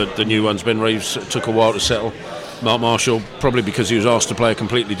few of the new ones. Ben Reeves took a while to settle. Mark Marshall, probably because he was asked to play a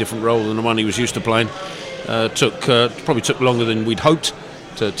completely different role than the one he was used to playing, probably took longer than we'd hoped.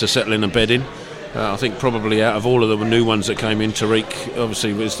 to settle in and bed in. I think probably out of all of the new ones that came in, Tariq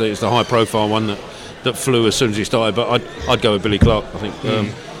obviously was the high-profile one that flew as soon as he started. But I'd go with Billy Clark. I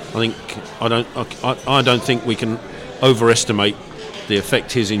think I don't think we can overestimate the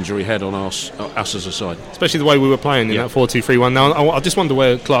effect his injury had on us as a side, especially the way we were playing in that 4-2-3-1. Now I just wonder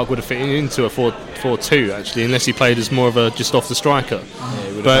where Clark would have fit into a 4-4-2 actually, unless he played as more of a just off the striker.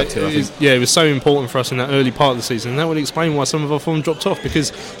 It was so important for us in that early part of the season, and that would explain why some of our form dropped off,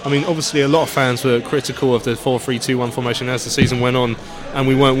 because I mean obviously a lot of fans were critical of the 4-3-2-1 formation as the season went on and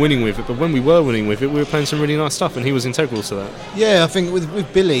we weren't winning with it, but when we were winning with it we were playing some really nice stuff and he was integral to that. Yeah, I think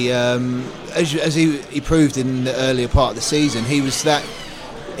with Billy, as he proved in the earlier part of the season, he was that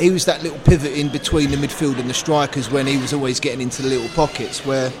little pivot in between the midfield and the strikers when he was always getting into the little pockets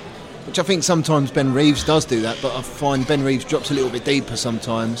which I think sometimes Ben Reeves does do that, but I find Ben Reeves drops a little bit deeper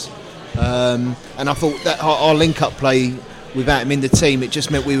sometimes. And I thought that our link-up play without him in the team, it just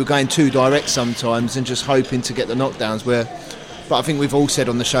meant we were going too direct sometimes and just hoping to get the knockdowns. But I think we've all said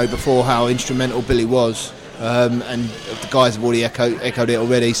on the show before how instrumental Billy was, and the guys have already echoed it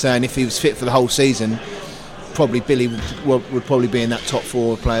already, saying if he was fit for the whole season, probably Billy would probably be in that top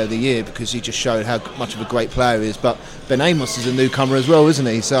 4 player of the year, because he just showed how much of a great player he is. But Ben Amos is a newcomer as well, isn't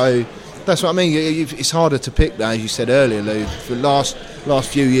he? So that's what I mean. It's harder to pick now, as you said earlier, Lou. For the last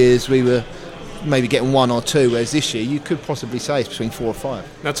few years we were maybe getting 1 or 2, whereas this year you could possibly say it's between 4 or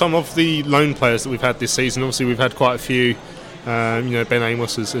 5. Now Tom, of the loan players that we've had this season, obviously we've had quite a few. Ben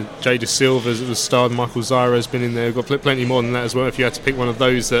Amos, Jay De Silva has starred, Michael Zyra has been in there. We've got plenty more than that as well. If you had to pick one of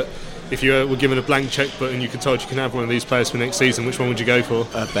those that, if you were given a blank cheque book and you could told you can have one of these players for next season, which one would you go for?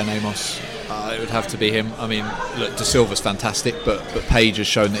 Ben Amos. It would have to be him. I mean, look, De Silva's fantastic, but Page has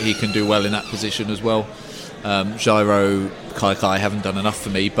shown that he can do well in that position as well. Gyro, Kai haven't done enough for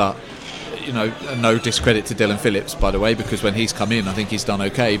me, but no discredit to Dylan Phillips, by the way, because when he's come in, I think he's done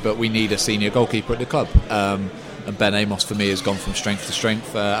okay. But we need a senior goalkeeper at the club. And Ben Amos for me has gone from strength to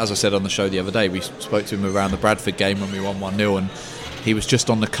strength. As I said on the show the other day, we spoke to him around the Bradford game when we won 1-0, and he was just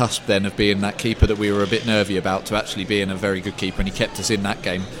on the cusp then of being that keeper that we were a bit nervy about to actually being a very good keeper, and he kept us in that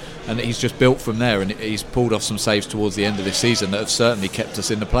game. And he's just built from there, and he's pulled off some saves towards the end of this season that have certainly kept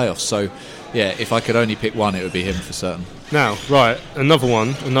us in the playoffs. So yeah, if I could only pick one, it would be him for certain. Now, right, another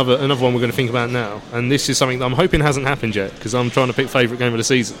one we're going to think about now, and this is something that I'm hoping hasn't happened yet, because I'm trying to pick favourite game of the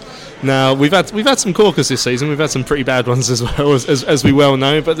season. Now, we've had some corkers this season, we've had some pretty bad ones as well, as we well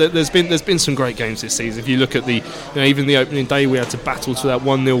know, but there's been some great games this season. If you look at even the opening day, we had to battle to that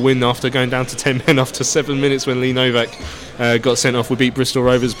 1-0 win after going down to 10 men after 7 minutes when Lee Novak got sent off. We beat Bristol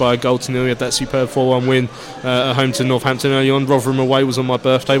Rovers by a goal to 0. We had that superb 4-1 win at home to Northampton early on. Rotherham away was on my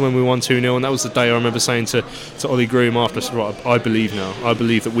birthday when we won 2-0, and that was the day I remember saying to Ollie Groom after, right, I believe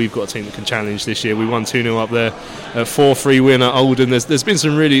that we've got a team that can challenge this year. We won 2-0 up there, 4-3 win at Oldham. There's been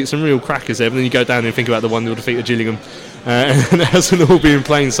some real crackers there, but then you go down and think about the 1-0 defeat of Gillingham, and it hasn't all been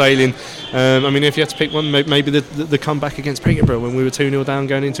plain sailing. I mean, if you had to pick one, maybe the comeback against Peterborough when we were 2-0 down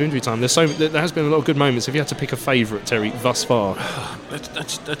going into injury time. There has been a lot of good moments. If you had to pick a favourite, Terry, thus far,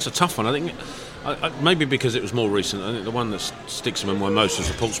 that's a tough one. I think maybe because it was more recent. I think the one that sticks in my mind most was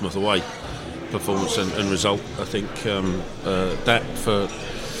the Portsmouth away performance and result. I think that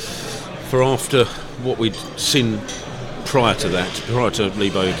for after what we'd seen prior to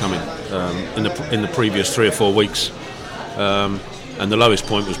Lebo coming in the previous 3 or 4 weeks, and the lowest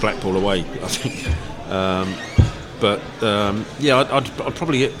point was Blackpool away, I think. I'd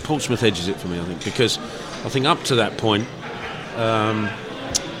probably get Portsmouth edges it for me, I think, because I think up to that point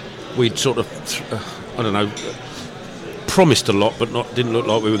we'd sort of promised a lot, but didn't look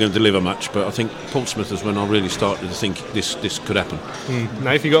like we were going to deliver much. But I think Portsmouth is when I really started to think this could happen.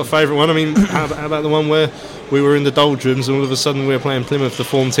 Now, if you got a favourite one, I mean, how about the one where we were in the doldrums and all of a sudden we were playing Plymouth, the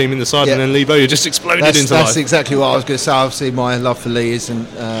form team in the side, and then Lee Bowyer just exploded into life. That's exactly what I was going to say. Obviously, my love for Lee is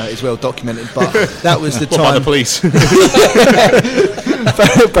well documented, but that was the time. By the police.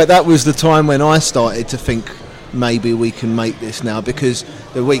 But that was the time when I started to think maybe we can make this now, because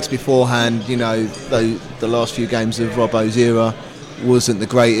the weeks beforehand, the last few games of Robbo's era wasn't the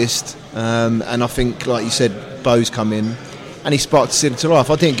greatest, and I think, like you said, Bo's come in and he sparked us into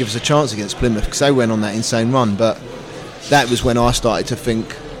life. I didn't give us a chance against Plymouth because they went on that insane run, but that was when I started to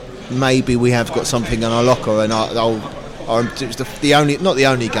think maybe we have got something in our locker. And it was the only, not the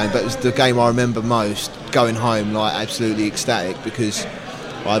only game, but it was the game I remember most, going home like absolutely ecstatic, because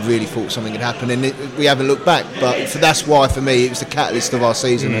I really thought something had happened, and we haven't looked back. But that's why, for me, it was the catalyst of our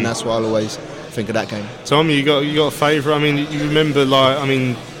season, and that's why I'll always think of that game. Tom, you got a favourite? I mean, you remember,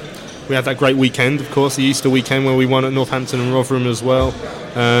 We had that great weekend, of course, the Easter weekend where we won at Northampton and Rotherham as well.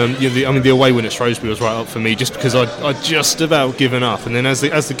 The away win at Shrewsbury was right up for me, just because I'd just about given up. And then as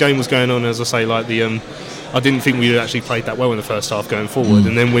the game was going on, as I say, I didn't think we had actually played that well in the first half going forward.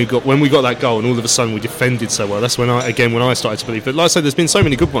 And then when we got that goal, and all of a sudden we defended so well, that's when I started to believe. But like I said, there's been so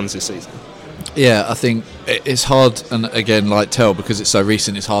many good ones this season. Yeah, I think it's hard, and again, like Tell, because it's so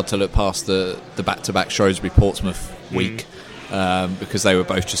recent, it's hard to look past the back-to-back Shrewsbury-Portsmouth week, because they were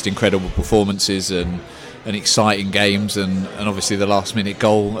both just incredible performances and exciting games, and obviously the last-minute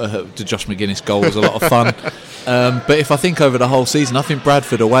goal, the Josh McGuinness goal, was a lot of fun. But if I think over the whole season, I think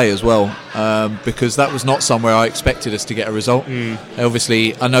Bradford away as well, because that was not somewhere I expected us to get a result.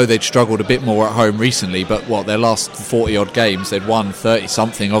 Obviously, I know they'd struggled a bit more at home recently, but their last 40-odd games, they'd won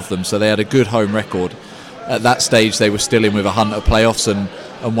 30-something of them, so they had a good home record. At that stage, they were still in with a hunt of playoffs and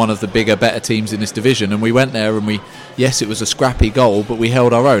one of the bigger, better teams in this division. And we went there and yes, it was a scrappy goal, but we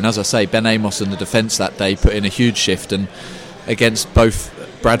held our own. As I say, Ben Amos and the defence that day put in a huge shift, and against both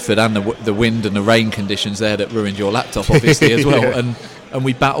Bradford and the wind and the rain conditions there that ruined your laptop, obviously, as well. Yeah. And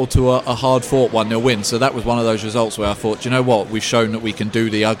we battled to a hard-fought 1-0 win. So that was one of those results where I thought, do you know what? We've shown that we can do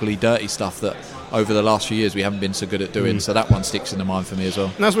the ugly, dirty stuff that over the last few years we haven't been so good at doing. So that one sticks in the mind for me as well.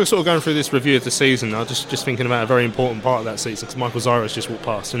 And as we're sort of going through this review of the season, I was just thinking about a very important part of that season, because Michael Zyros just walked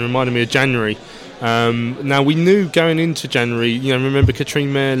past and reminded me of January. Now, we knew going into January, remember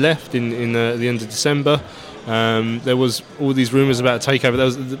Katrine Mayer left in the end of December. There was all these rumours about a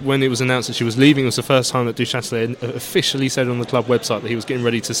takeover. When it was announced that she was leaving, it was the first time that Duchâtelet officially said on the club website that he was getting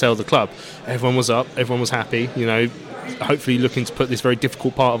ready to sell the club. Everyone was up, everyone was happy, hopefully looking to put this very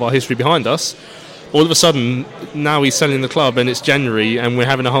difficult part of our history behind us. All of a sudden, now he's selling the club and it's January and we're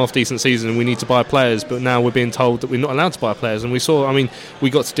having a half-decent season and we need to buy players, but now we're being told that we're not allowed to buy players. And we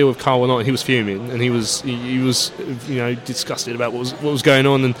got to deal with Carl Wainwright. He was fuming and he was disgusted about what was going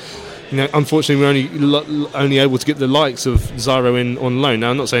on. And unfortunately, we're only able to get the likes of Zyro in on loan.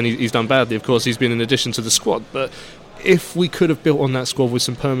 Now, I'm not saying he's done badly. Of course, he's been an addition to the squad, but if we could have built on that squad with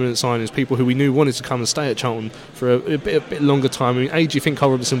some permanent signings, people who we knew wanted to come and stay at Charlton for a bit longer time. A, do you think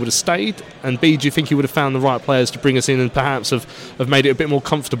Carl Robertson would have stayed? And B, do you think he would have found the right players to bring us in and perhaps have made it a bit more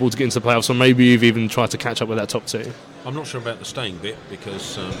comfortable to get into the playoffs, or maybe you've even tried to catch up with that top two? I'm not sure about the staying bit,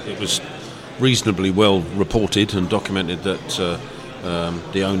 because it was reasonably well reported and documented that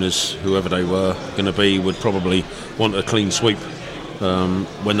the owners, whoever they were going to be, would probably want a clean sweep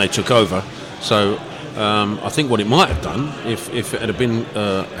when they took over. So I think what it might have done, if it had been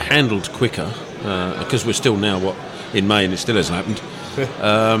handled quicker, because we're still now in May and it still hasn't happened.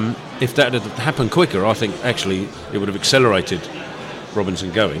 If that had happened quicker, I think actually it would have accelerated Robinson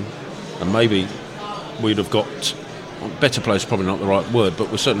going, and maybe we'd have got better players. Probably not the right word,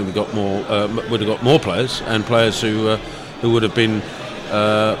 but we certainly would have got more players, and players who would have been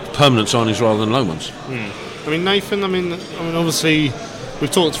permanent signings rather than loan ones. Nathan, obviously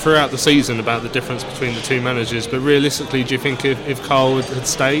we've talked throughout the season about the difference between the two managers, but realistically, do you think if Carl had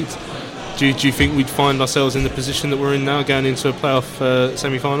stayed, do you think we'd find ourselves in the position that we're in now, going into a playoff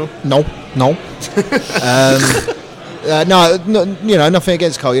semi-final? No. No, nothing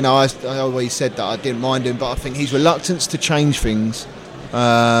against Carl. I always said that I didn't mind him, but I think his reluctance to change things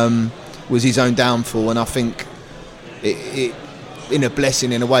was his own downfall, and I think it in a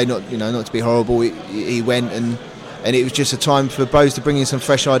blessing in a way, not to be horrible. He went and it was just a time for Bose to bring in some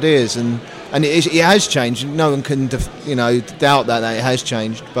fresh ideas, and it has changed. No one can doubt that it has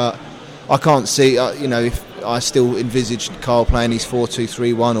changed, but I can't see if I still envisaged Carl playing his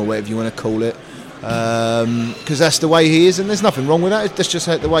 4-2-3-1 or whatever you want to call it, because that's the way he is, and there's nothing wrong with that. That's just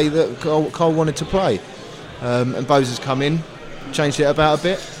the way that Carl wanted to play, and Bose has come in, changed it about a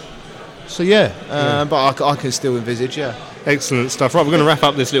bit. So but I can still envisage. Excellent stuff. Right, we're going to wrap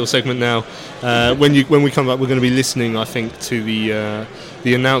up this little segment now. When we come back, we're going to be listening, I think, to the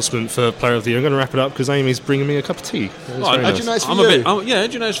announcement for Player of the Year. I'm going to wrap it up because Amy's bringing me a cup of tea. How do you know it's for you? How do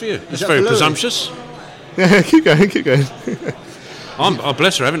you know it's for you? It's very presumptuous. Yeah, keep going. I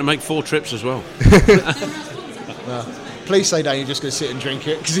bless her, having to make 4 trips as well. Please say down, you're just going to sit and drink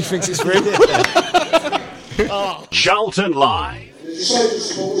it because he thinks it's free. Charlton Live. The Disabled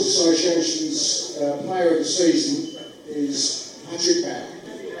Supporters Association's Player of the Season is Patrick Back.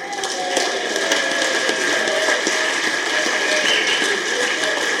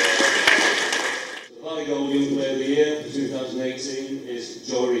 The Valley Gold Young Player of the Year for 2018 is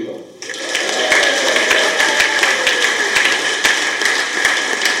Joe Rigo.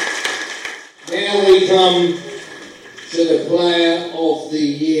 Now we come to the Player of the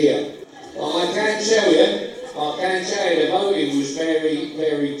Year. Well, I can tell you the voting was very,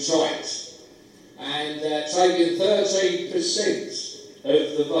 very tight. And taking 13%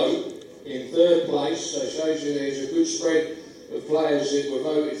 of the vote in third place, so it shows you there's a good spread of players that were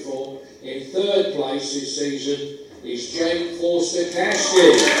voted for. In third place this season is Jake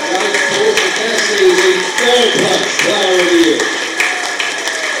Forster-Caskey. Jake Forster-Caskey is in third place, Player of the Year.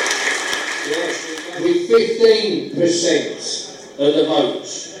 Yes, with 15% of the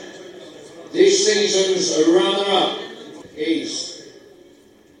votes. This season's runner-up is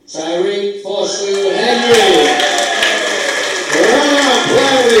Tariq Foster-Henry. Runner-up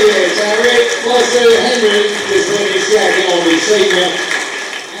Player of the Year, Tariq Foster-Henry, just put his jacket on his senior,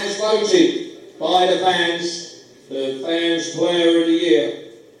 as voted by the fans. The fans' Player of the Year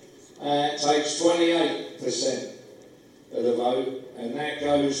takes 28% of the vote, and that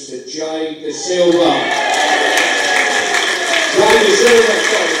goes to Jay De Silva. Jay De Silva,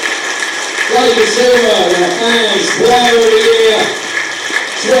 Jay De Silva, the fans' Player of the Year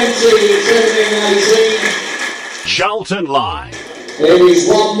 2017-18. Charlton Live. There is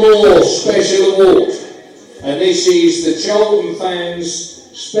one more special award, and this is the Charlton Fans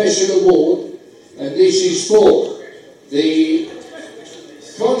Special Award, and this is for the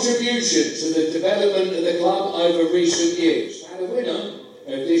contribution to the development of the club over recent years. And the winner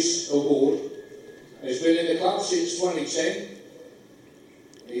of this award has been in the club since 2010.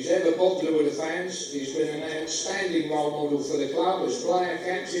 He's ever popular with the fans. He's been an outstanding role model for the club as player,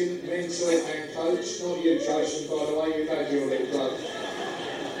 captain, mentor and coach. Not you, Jason, by the way, you've had your little club.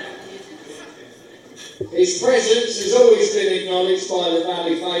 His presence has always been acknowledged by the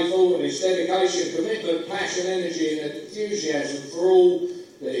Valley faithful, and his dedication, commitment, passion, energy and enthusiasm for all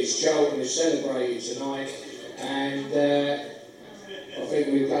that is Charlton is celebrated tonight. And I think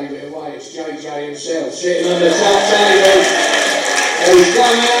we gave it away. It's JJ himself sitting on the top table. Who's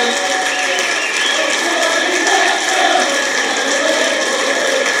come out.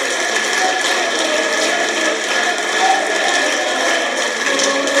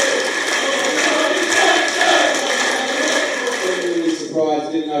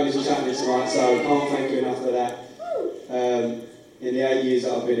 Didn't know this was happening tonight, so I can't thank you enough for that. In the 8 years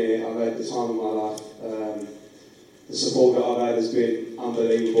that I've been here, I've had the time of my life. The support that I've had has been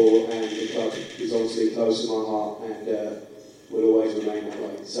unbelievable, and the club is obviously close to my heart and will always remain that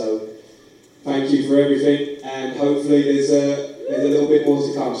way. So thank you for everything, and hopefully there's a little bit more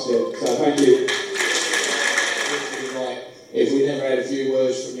to come still. So thank you. If we never had a few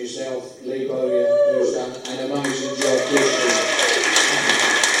words from yourself, Lee Bowyer, who's done an amazing job this year.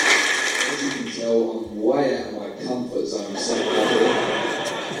 I'm way out of my comfort zone.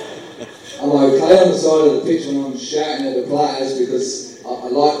 I'm okay on the side of the pitch when I'm shouting at the players because I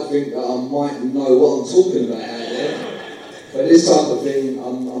like to think that I might know what I'm talking about out there. But this type of thing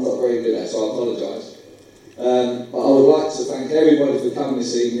I'm not very good at, so I apologise. But I would like to thank everybody for coming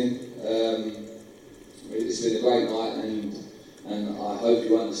this evening. It's been a great night, and I hope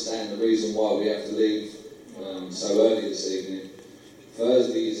you understand the reason why we have to leave so early this evening.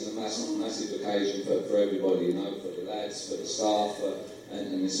 Thursday is a massive occasion for everybody, you know, for the lads, for the staff,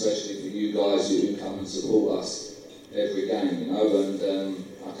 and especially for you guys who come and support us every game, you know, and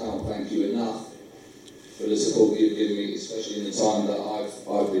I can't thank you enough for the support you've given me, especially in the time that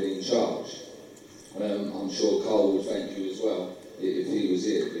I've been in charge. I'm sure Cole would thank you as well if he was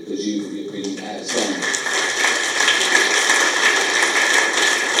here, because you've been outstanding.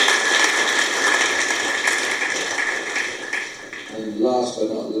 And last but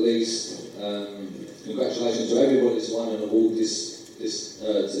not the least, congratulations to everybody that's won an award this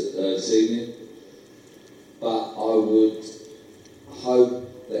evening. But I would hope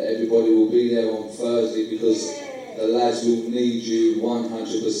that everybody will be there on Thursday, because the lads will need you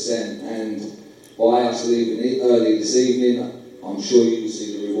 100%. And by us leaving early this evening, I'm sure you will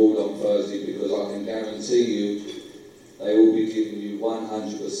see the reward on Thursday, because I can guarantee you they will be giving you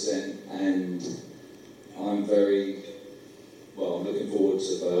 100%. And I'm I'm looking forward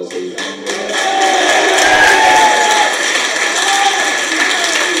to Thursday.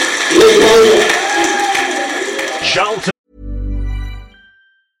 Charlton.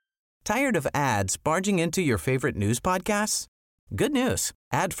 Tired of ads barging into your favorite news podcasts? Good news.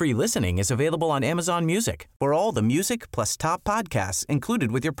 Ad-free listening is available on Amazon Music for all the music plus top podcasts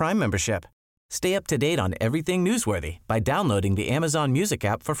included with your Prime membership. Stay up to date on everything newsworthy by downloading the Amazon Music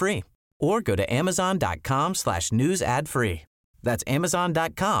app for free, or go to amazon.com/news ad free. That's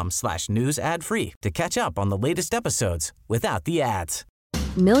amazon.com/news ad free to catch up on the latest episodes without the ads.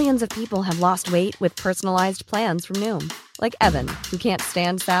 Millions of people have lost weight with personalized plans from Noom, like Evan, who can't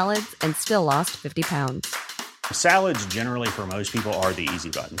stand salads and still lost 50 pounds. Salads generally for most people are the easy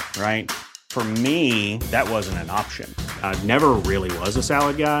button, right? For me, that wasn't an option. I never really was a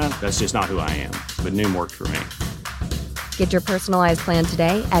salad guy. That's just not who I am. But Noom worked for me. Get your personalized plan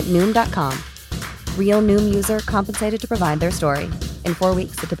today at Noom.com. Real Noom user compensated to provide their story. In 4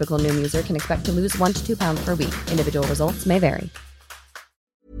 weeks, the typical Noom user can expect to lose 1 to 2 pounds per week. Individual results may vary.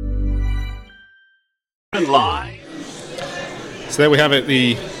 Live. So there we have it.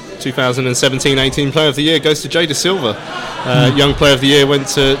 The 2017-18 Player of the Year goes to Jay Da Silva. Young Player of the Year went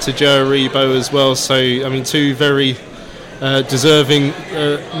to Joe Aribo as well. So, I mean, two very deserving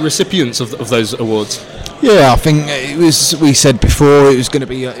recipients of those awards. Yeah, I think it was. We said before it was going to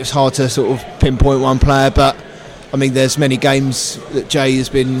be. It's hard to sort of pinpoint one player, but I mean, there's many games that Jay has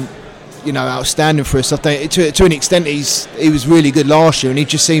been, outstanding for us. I think to an extent he was really good last year, and he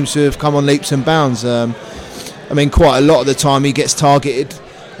just seems to have come on leaps and bounds. I mean, quite a lot of the time he gets targeted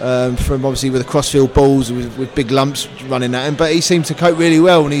from obviously with the crossfield balls with big lumps running at him, but he seemed to cope really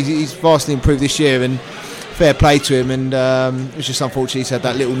well, and he's vastly improved this year. And fair play to him, and it was just unfortunate he's had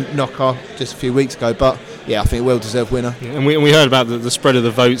that little knocker just a few weeks ago, but yeah, I think a well-deserved winner. Yeah, and we heard about the spread of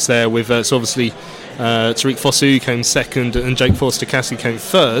the votes there with so obviously Tariq Fosu came second and Jake Forster-Caskey came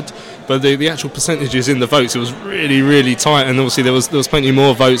third, but the actual percentages in the votes, it was really, really tight, and obviously there was plenty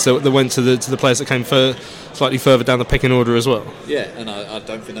more votes that went to the players that came slightly further down the pecking order as well. Yeah, and I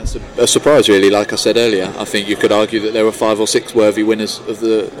don't think that's a surprise really. Like I said earlier, I think you could argue that there were 5 or 6 worthy winners of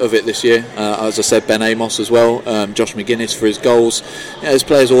it this year. As I said, Ben Amos as well, Josh McGuinness for his goals. There's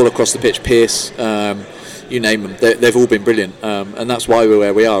players all across the pitch, Pearce, you name them, they've all been brilliant, and that's why we're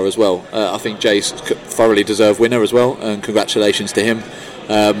where we are as well. I think Jay's thoroughly deserved winner as well, and congratulations to him.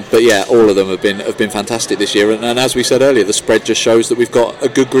 But yeah, all of them have been fantastic this year, and as we said earlier, the spread just shows that we've got a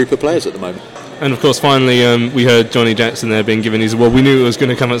good group of players at the moment. And of course, finally, we heard Johnny Jackson there being given his award. We knew it was going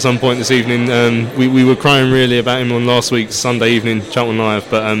to come at some point this evening. We were crying really about him on last week's Sunday evening Charlton Live,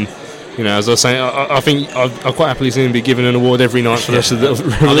 but as I was saying, I think I'll quite happily see him be given an award every night for the rest of the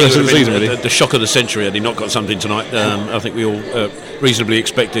season. Really. The shock of the century had he not got something tonight. I think we all reasonably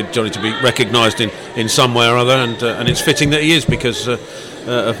expected Johnny to be recognised in some way or other, and it's fitting that he is because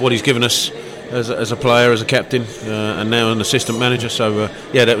of what he's given us as a player, as a captain, and now an assistant manager. So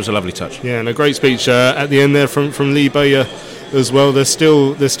that was a lovely touch. Yeah, and a great speech at the end there from Lee Bowyer as well. There's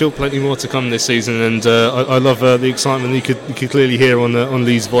still plenty more to come this season, and I love the excitement you could clearly hear on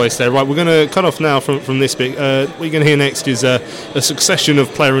Lee's voice there. Right, we're going to cut off now from this bit. What you're going to hear next is a succession of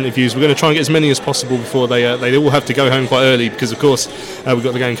player interviews. We're going to try and get as many as possible before they all have to go home quite early, because of course we've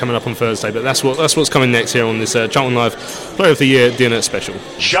got the game coming up on Thursday. But that's what's coming next here on this Charlton Live Player of the Year dinner special.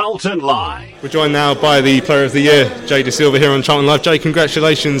 Charlton Live. We're joined now by the Player of the Year, Jay Da Silva, here on Charlton Live. Jay,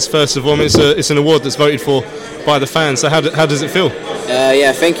 congratulations first of all. It's an award that's voted for by the fans. So how does it feel?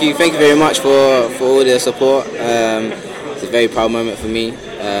 Thank you very much for all the support. It's a very proud moment for me.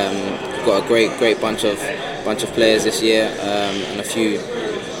 We've got a great bunch of players this year, and a few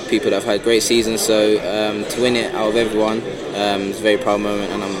people that have had great seasons. So to win it out of everyone, it's a very proud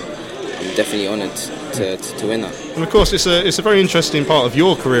moment, and I'm definitely honoured to win that. And of course, it's a very interesting part of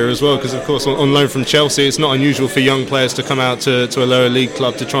your career as well, because of course on loan from Chelsea, it's not unusual for young players to come out to a lower league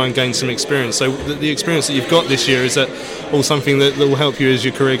club to try and gain some experience. So the experience that you've got this year, is that all something that will help you as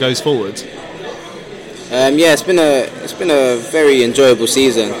your career goes forward? It's been a very enjoyable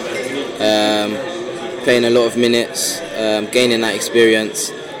season. Playing a lot of minutes, gaining that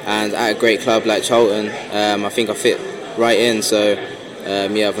experience, and at a great club like Charlton, I think I fit right in. So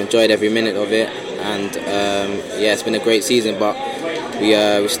I've enjoyed every minute of it, and it's been a great season. But we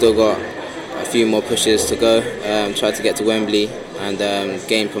still got a few more pushes to go. Try to get to Wembley and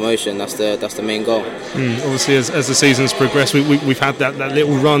gain promotion. That's the main goal. Obviously, as the season's progressed, we've had that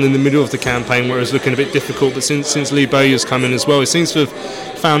little run in the middle of the campaign where it's looking a bit difficult. But since Lee Bowyer's come in as well, it seems to have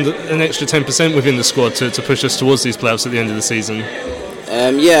found an extra 10% within the squad to push us towards these playoffs at the end of the season.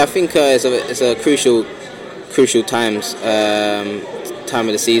 I think it's a crucial time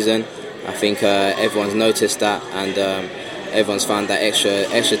of the season. I think everyone's noticed that, and everyone's found that extra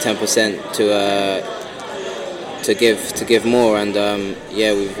 10% to give more, and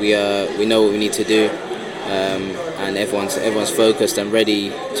we know what we need to do, and everyone's focused and ready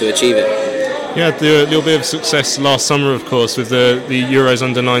to achieve it. You had a little bit of success last summer, of course, with the Euros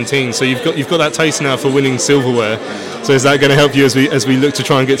under-19. So you've got that taste now for winning silverware. So is that going to help you as we look to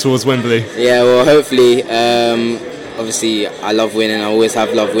try and get towards Wembley? Yeah, well, hopefully. Obviously, I love winning. I always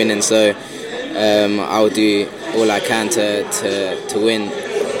have loved winning. So I'll do all I can to win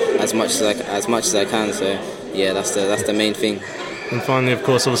as much as I can. So yeah, that's the main thing. And finally, of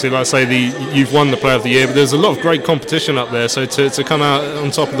course, obviously, like I say, you've won the Player of the Year, but there's a lot of great competition up there. So to come out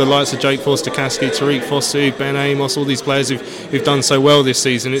on top of the likes of Jake Forster-Caskey, Tariq Fosu, Ben Amos, all these players who've done so well this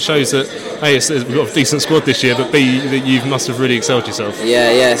season, it shows that A, we've got a decent squad this year, but B, that you must have really excelled yourself.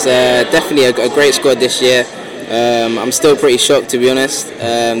 Yeah, it's definitely a great squad this year. I'm still pretty shocked, to be honest,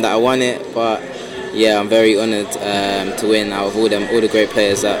 that I won it, but yeah, I'm very honoured to win out of all the great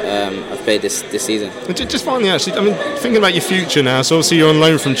players that I've played this season. And just finally, actually, I mean, thinking about your future now, so obviously you're on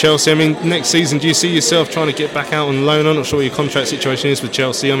loan from Chelsea. I mean, next season, do you see yourself trying to get back out on loan? I'm not sure what your contract situation is with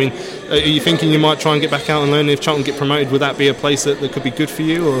Chelsea. I mean, are you thinking you might try and get back out on loan? If Charlton get promoted, would that be a place that could be good for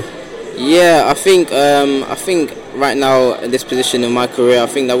you? Or? Yeah, I think right now in this position in my career, I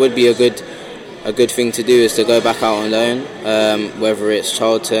think that would be a good thing to do, is to go back out on loan, whether it's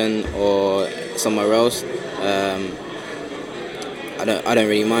Charlton or somewhere else. I don't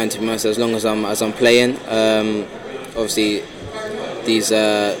really mind, to be honest, as long as I'm playing. Obviously, these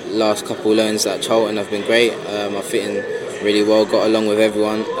last couple loans at Charlton have been great. I've fit in really well, got along with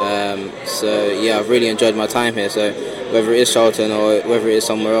everyone. So yeah, I've really enjoyed my time here. So whether it is Charlton or whether it is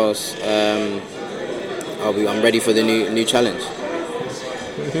somewhere else, I'm ready for the new challenge.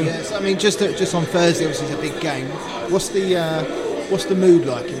 Yes, I mean, just on Thursday, obviously it's a big game. What's the mood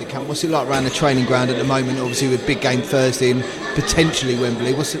like in the camp? What's it like around the training ground at the moment? Obviously with big game Thursday and potentially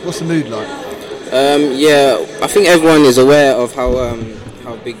Wembley. What's the mood like? Yeah, I think everyone is aware of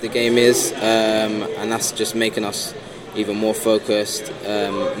how big the game is, and that's just making us even more focused,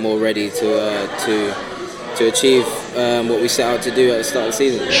 more ready to achieve what we set out to do at the start of the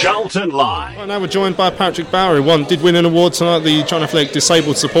season. Charlton Live. Right, now we're joined by Patrick Bowery, who did win an award tonight, the John F. Lake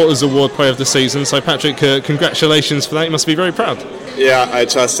Disabled Supporters Award Player of the Season. So Patrick, congratulations for that. You must be very proud. Yeah, I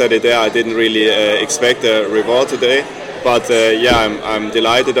just said it there. I didn't really expect a reward today, but I'm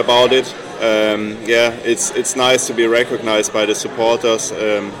delighted about it. It's nice to be recognised by the supporters.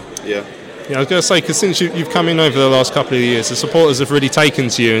 Yeah, I was going to say, because since you've come in over the last couple of years, the supporters have really taken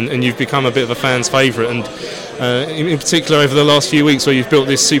to you, and you've become a bit of a fan's favourite. And in particular, over the last few weeks, where you've built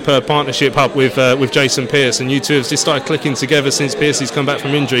this superb partnership up with Jason Pearce, and you two have just started clicking together since Pearcey's come back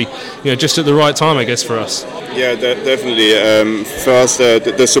from injury. Just at the right time, I guess, for us. Yeah, definitely. First,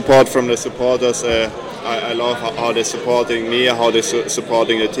 the support from the supporters. I love how they're supporting me, how they're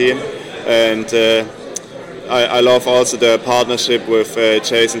supporting the team, and I love also the partnership with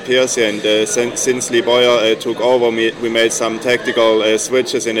Jason Pearcey, and since Lee Boyer took over, we made some tactical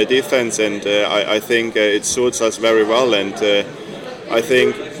switches in the defence, and I think it suits us very well. And I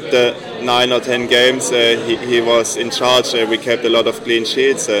think the 9 or 10 games he was in charge, we kept a lot of clean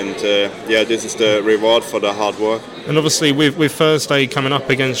sheets, and this is the reward for the hard work. And obviously with Thursday coming up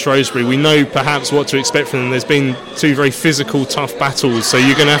against Shrewsbury, we know perhaps what to expect from them. There's been 2 very physical, tough battles, so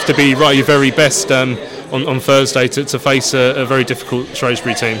you're going to have to be right your very best on Thursday to face a very difficult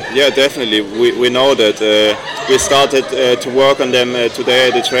Shrewsbury team. Yeah, definitely. We know that. We started to work on them today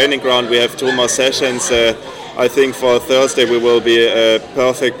at the training ground. We have 2 more sessions. I think for Thursday we will be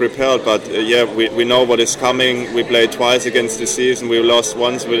perfect prepared, but we know what is coming. We played twice against the season. We lost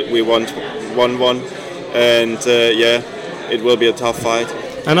once. We won 1-1, and it will be a tough fight.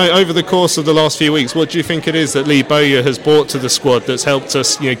 And over the course of the last few weeks, what do you think it is that Lee Bowyer has brought to the squad that's helped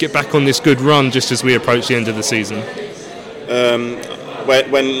us, get back on this good run just as we approach the end of the season?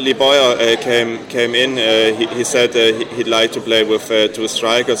 When Lee Bowyer came in, he said he'd like to play with 2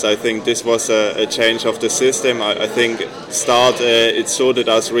 strikers. I think this was a change of the system. I think it suited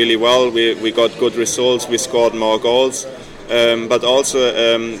us really well. We got good results. We scored more goals. But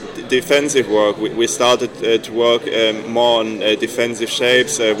also defensive work. We started to work more on defensive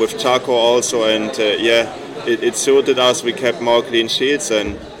shapes with Chaco also, and it suited us. We kept more clean sheets,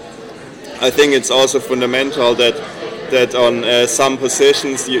 and I think it's also fundamental that on some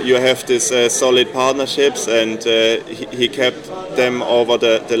positions you have this solid partnerships, and he kept them over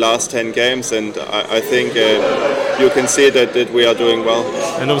the last 10 games, and I think you can see that we are doing well.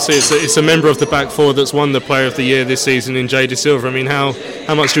 And obviously it's a member of the back four that's won the Player of the Year this season in Jay De Silva. I mean, how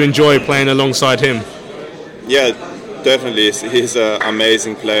much do you enjoy playing alongside him? Yeah, definitely. He's an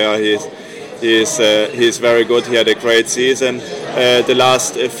amazing player. He's very good. He had a great season. The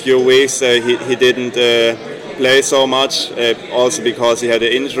last few weeks he didn't play so much, also because he had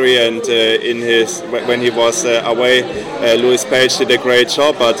an injury, and when he was away, Louis Page did a great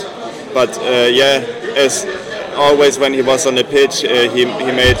job. But as always when he was on the pitch, he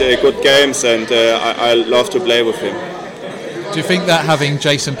made good games, and I love to play with him. Do you think that having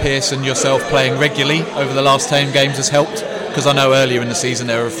Jason Pearce and yourself playing regularly over the last 10 games has helped? Because I know earlier in the season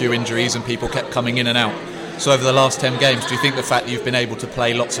there were a few injuries and people kept coming in and out. So over the last 10 games, do you think the fact that you've been able to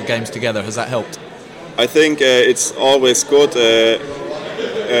play lots of games together, has that helped? I think it's always good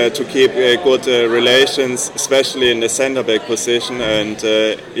to keep good relations, especially in the centre-back position. And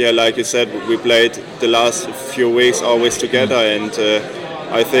like you said, we played the last few weeks always together, and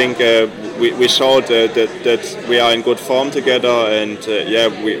I think we showed that we are in good form together, and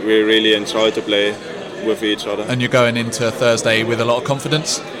we really enjoy to play. with each other. And you're going into Thursday with a lot of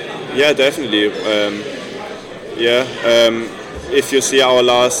confidence? Yeah, definitely. If you see our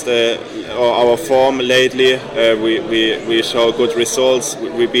last or our form lately, we show good results.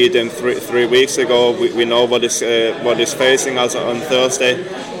 We beat them 3 weeks ago. We know what is facing us on Thursday,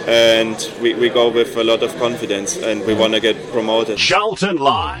 and we go with a lot of confidence, and we want to get promoted. Charlton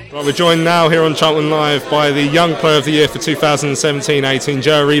Live. Right, we're joined now here on Charlton Live by the Young Player of the Year for 2017-18,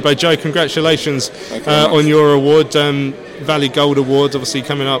 Joe Aribo. Joe, congratulations on your award, Valley Gold Award, obviously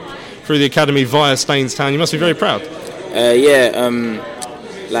coming up through the academy via Stainstown. You must be very proud.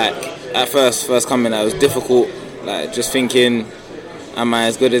 Like at first coming, it was difficult. Like just thinking, am I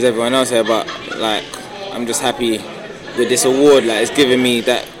as good as everyone else here? But like, I'm just happy with this award. Like it's giving me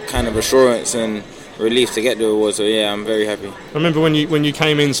that kind of assurance and relief to get the award. So yeah, I'm very happy. I remember when you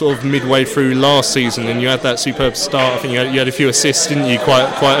came in sort of midway through last season and you had that superb start. I think you had a few assists, didn't you,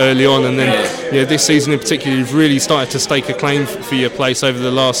 quite early on, and then this season in particular, you've really started to stake a claim for your place over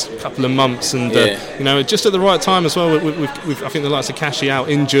the last couple of months, and just at the right time as well. With I think the likes of Cashy out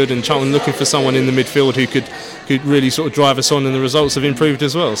injured, and Charlton looking for someone in the midfield who could really sort of drive us on, and the results have improved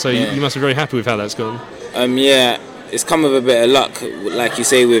as well. So you must be very happy with how that's gone. It's come with a bit of luck, like you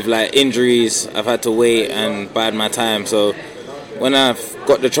say, with like injuries. I've had to wait and bide my time. So when I've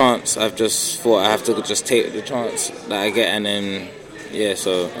got the chance, I've just thought I have to just take the chance that I get, and then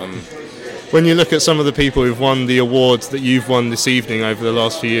When you look at some of the people who've won the awards that you've won this evening over the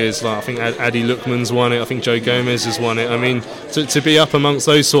last few years, like I think Adi Lookman's won it, I think Joe Gomez has won it. I mean, to be up amongst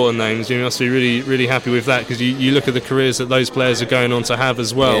those sort of names, you must be really, really happy with that, because you look at the careers that those players are going on to have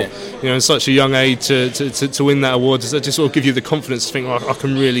as well. Yeah. You know, in such a young age to win that award, does that just sort of give you the confidence to think, I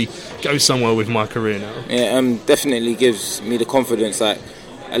can really go somewhere with my career now? Yeah, definitely gives me the confidence. Like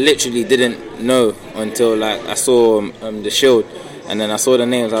I literally didn't know until like I saw the Shield. And then I saw the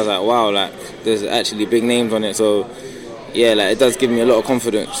names, I was like, wow, like there's actually big names on it. So yeah, like it does give me a lot of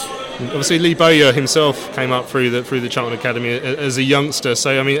confidence. Obviously, Lee Bowyer himself came up through the Charlton Academy as a youngster.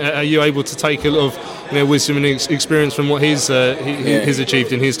 So I mean, are you able to take a lot of wisdom and experience from what he's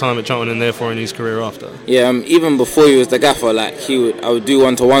achieved in his time at Charlton and therefore in his career after? Yeah, even before he was the gaffer, like I would do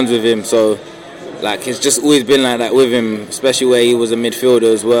one-to-ones with him. So like it's just always been like that with him, especially where he was a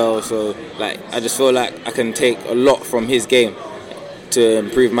midfielder as well. So like I just feel like I can take a lot from his game to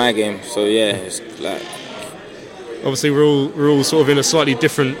improve my game. So yeah, it's like obviously we're all sort of in a slightly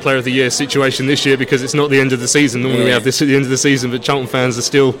different Player of the Year situation this year, because it's not the end of the season. Normally we have this at the end of the season, but Charlton fans are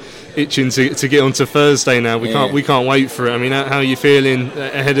still itching to get onto Thursday now. We can't wait for it. I mean, how are you feeling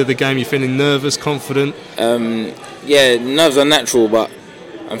ahead of the game? You feeling nervous, confident? Nerves are natural, but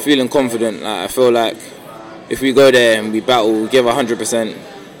I'm feeling confident. Like I feel like if we go there and we battle, we give 100%,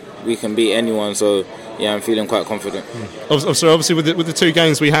 we can beat anyone. So yeah, I'm feeling quite confident. Obviously with the two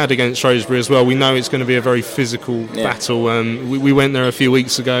games we had against Shrewsbury as well, we know it's going to be a very physical battle. We went there a few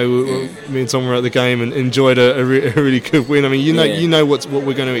weeks ago. Me and Tom were at the game and enjoyed a really good win. I mean, you know what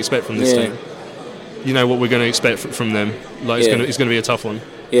we're going to expect from this team. You know what we're going to expect from them. Like it's going to be a tough one.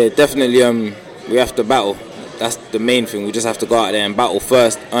 Yeah, definitely. We have to battle. That's the main thing. We just have to go out there and battle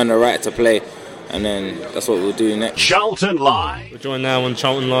first, earn the right to play. And then that's what we'll do next. Charlton Live. We're joined now on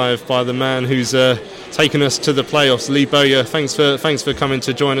Charlton Live by the man who's taken us to the playoffs, Lee Bowyer. Thanks for coming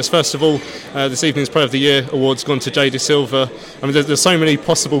to join us. First of all, this evening's Player of the Year award's gone to Jay De Silva. I mean, there's so many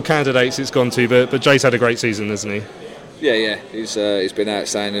possible candidates it's gone to, but Jay's had a great season, hasn't he? Yeah. He's been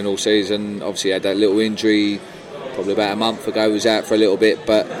outstanding all season. Obviously, he had that little injury probably about a month ago. He was out for a little bit,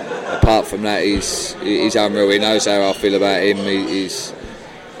 but apart from that, he's unreal. He knows how I feel about him. He's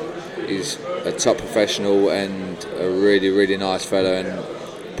a top professional and a really, really nice fellow,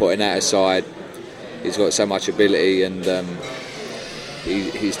 and putting that aside, he's got so much ability, and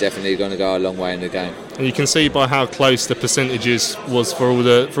he's definitely going to go a long way in the game. And you can see by how close the percentages was for all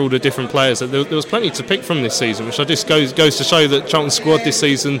the different players that there was plenty to pick from this season, which I just goes to show that Charlton's squad this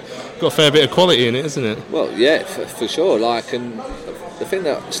season got a fair bit of quality in it, isn't it? Well, yeah, for sure. And the thing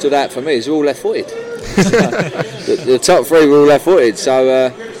that stood out for me is they're all left-footed. the top three were all left-footed,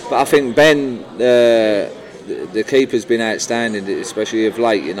 so. But I think Ben, the keeper's been outstanding, especially of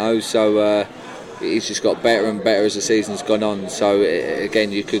late, so he's just got better and better as the season's gone on. So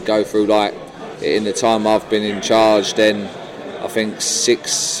again, you could go through, like, in the time I've been in charge, then I think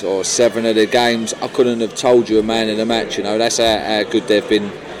 6 or 7 of the games I couldn't have told you a man in a match. That's how good they've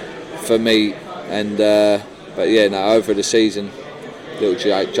been for me. And but yeah, over the season, little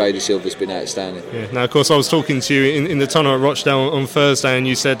Jay De Silva's been outstanding. Yeah. Now, of course, I was talking to you in the tunnel at Rochdale on Thursday, and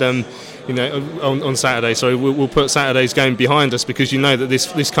you said, on Saturday. So we'll put Saturday's game behind us, because you know that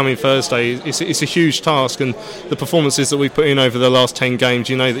this coming Thursday it's a huge task, and the performances that we've put in over the last 10 games,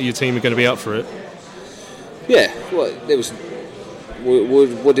 you know that your team are going to be up for it. Yeah, well, there was.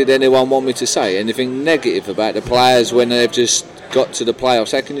 What did anyone want me to say? Anything negative about the players when they've just got to the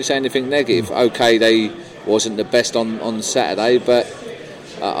playoffs? How can you say anything negative? Okay, they wasn't the best on Saturday, but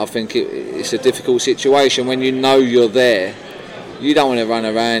I think it's a difficult situation when you know you're there. You don't want to run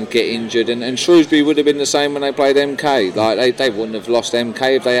around, get injured, and Shrewsbury would have been the same when they played MK. Like they wouldn't have lost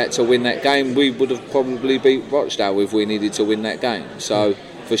MK if they had to win that game. We would have probably beat Rochdale if we needed to win that game. So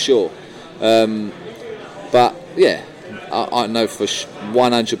for sure, but yeah. I know for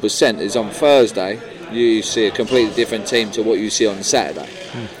 100% is on Thursday you see a completely different team to what you see on Saturday,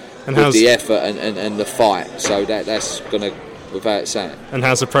 and with the effort and the fight. So that's going to, without saying. And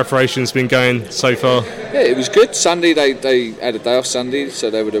how's the preparations been going so far? Yeah, it was good. Sunday they had a day off Sunday, so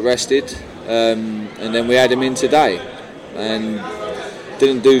they were rested, and then we had them in today, and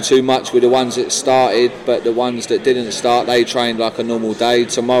didn't do too much with the ones that started, but the ones that didn't start, they trained like a normal day.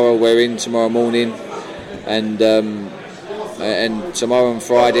 Tomorrow we're in tomorrow morning, and tomorrow and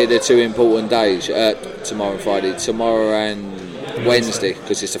Friday, they're two important days. Tomorrow and Wednesday,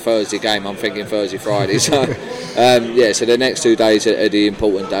 because it's a Thursday game. I'm thinking Thursday, Friday. So, so the next 2 days are the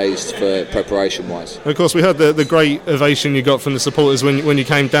important days for preparation-wise. Of course, we heard the great ovation you got from the supporters when you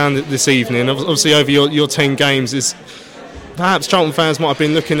came down this evening. Obviously, over your 10 games, is perhaps Charlton fans might have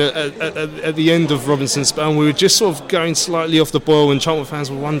been looking at the end of Robinson's spell, and we were just sort of going slightly off the boil, and Charlton fans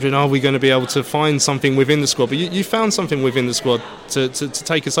were wondering, are we going to be able to find something within the squad? But you found something within the squad to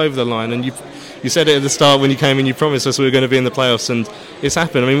take us over the line, and you said it at the start when you came in, you promised us we were going to be in the playoffs, and it's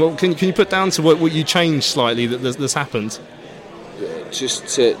happened. I mean, what can you put down to what you changed slightly that's happened? Just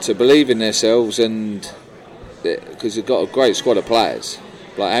to believe in themselves, and because they've got a great squad of players.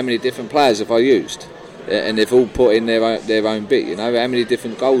 Like, how many different players have I used? And they've all put in their own bit, you know. How many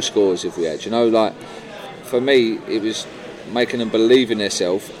different goal scorers have we had? You know, like, for me, it was making them believe in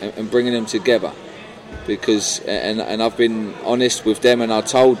themselves and bringing them together. Because, and I've been honest with them, and I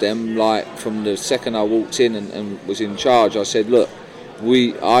told them, like, from the second I walked in and was in charge, I said, look,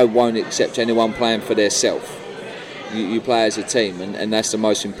 I won't accept anyone playing for themselves. You play as a team, and that's the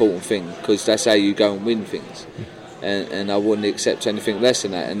most important thing, because that's how you go and win things. And I wouldn't accept anything less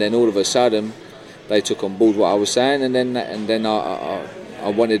than that. And then all of a sudden, they took on board what I was saying, and then I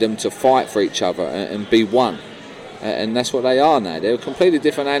wanted them to fight for each other and be one, and that's what they are now. They're a completely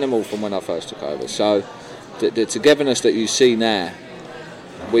different animal from when I first took over. So the togetherness that you see now,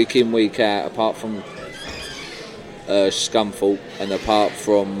 week in, week out, apart from Scunthorpe and apart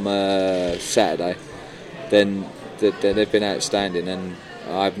from Saturday, then they've been outstanding, and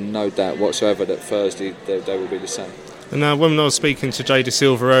I have no doubt whatsoever that Thursday they will be the same. And now, when I was speaking to Jay De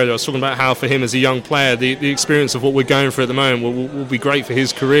Silva earlier, I was talking about how for him as a young player, the experience of what we're going through at the moment will be great for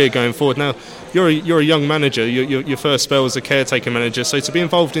his career going forward. Now, you're a young manager, your first spell as a caretaker manager, so to be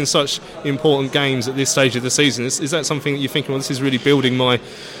involved in such important games at this stage of the season, is that something that you're thinking, well, this is really building my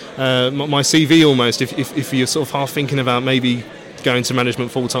CV almost, if you're sort of half thinking about maybe going to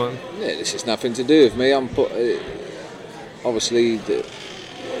management full time? Yeah, this has nothing to do with me. Obviously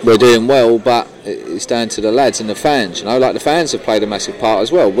we're doing well, but it's down to the lads and the fans. You know, like, the fans have played a massive part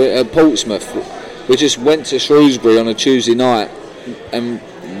as well. We're at Portsmouth. We just went to Shrewsbury on a Tuesday night and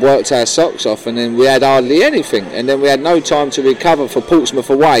worked our socks off, and then we had hardly anything, and then we had no time to recover for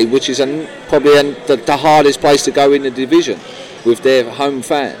Portsmouth away, which is probably the hardest place to go in the division with their home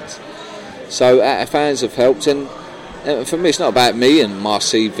fans. So our fans have helped, and for me, it's not about me and my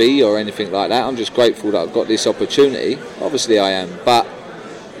CV or anything like that. I'm just grateful that I've got this opportunity. Obviously I am, but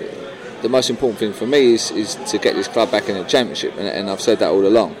the most important thing for me is to get this club back in the Championship, and I've said that all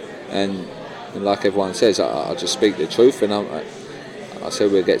along. And like everyone says, I just speak the truth, and I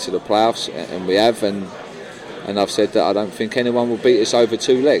said we'll get to the playoffs, and we have. And I've said that I don't think anyone will beat us over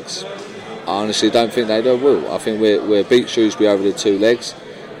 2 legs. I honestly don't think they will. I think we'll beat Shrewsbury over the 2 legs,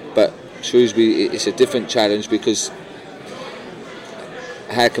 but Shrewsbury, it's a different challenge because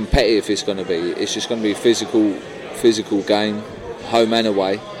how competitive it's going to be. It's just going to be a physical game, home and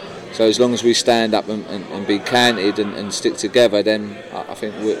away. So as long as we stand up and be counted and stick together, then I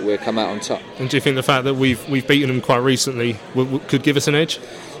think we'll come out on top. And do you think the fact that we've beaten them quite recently could give us an edge?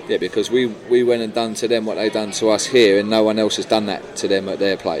 Yeah, because we went and done to them what they've done to us here, and no one else has done that to them at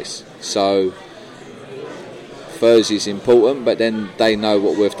their place. So Thursday's important, but then they know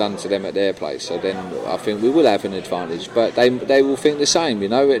what we've done to them at their place. So then I think we will have an advantage, but they will think the same. You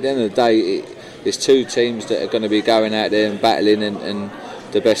know, at the end of the day, it's 2 teams that are going to be going out there and battling, and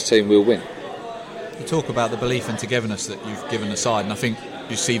the best team will win. You talk about the belief and togetherness that you've given the side, and I think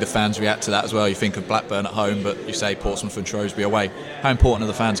you see the fans react to that as well. You think of Blackburn at home, but you say Portsmouth and Shrewsbury away. How important are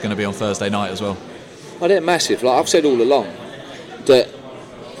the fans going to be on Thursday night as well? Well, they're massive. Like I've said all along, that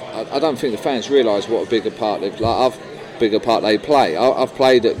I don't think the fans realise what a bigger part they play. I've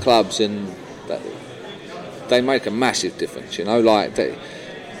played at clubs and they make a massive difference, you know.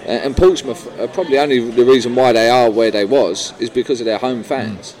 And Portsmouth probably only the reason why they are where they was is because of their home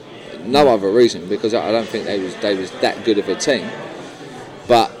fans. No other reason, because I don't think they was that good of a team.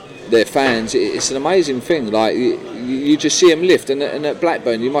 But their fans, it's an amazing thing. Like you just see them lift, and at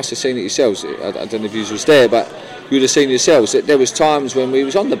Blackburn, you must have seen it yourselves. I don't know if you was there, but you'd have seen yourselves that there was times when we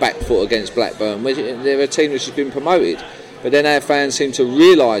was on the back foot against Blackburn, where they're a team which has been promoted. But then our fans seemed to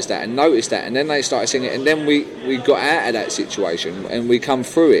realise that and notice that, and then they started singing it, and then we got out of that situation and we come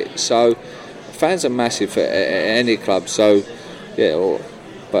through it. So fans are massive at any club. So yeah.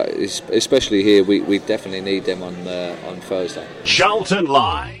 But especially here, we definitely need them on Thursday. Charlton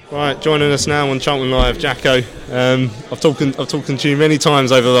Live. Right, joining us now on Charlton Live, Jacko. I've talked to you many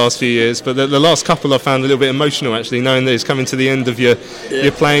times over the last few years, but the last couple I found a little bit emotional, actually, knowing that it's coming to the end of your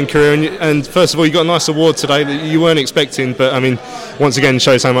playing career. And first of all, you got a nice award today that you weren't expecting, but I mean, once again,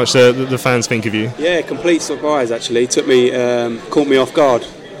 shows how much the fans think of you. Yeah, complete surprise actually. Caught me off guard.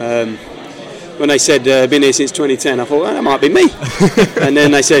 When they said been here since 2010, I thought, that might be me. And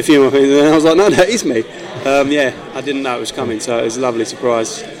then they said a few more things, and I was like, no, that is me. I didn't know it was coming, so it was a lovely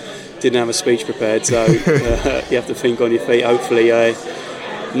surprise. Didn't have a speech prepared, so you have to think on your feet. Hopefully,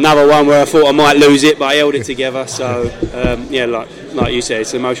 another one where I thought I might lose it, but I held it together. So like you said,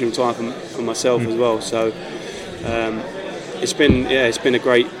 it's an emotional time for myself as well. So it's been a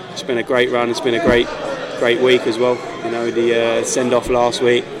great run. It's been a great week as well. You know, the send off last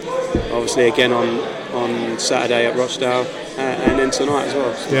week. Obviously again on Saturday at Rochdale and then tonight as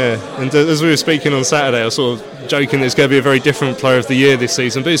well. So. Yeah, and as we were speaking on Saturday, I was sort of joking there's going to be a very different player of the year this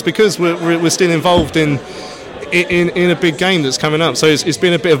season, but it's because we're still involved in a big game that's coming up. So it's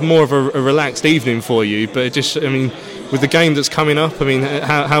been a bit of more of a relaxed evening for you, but it just, I mean, with the game that's coming up, I mean,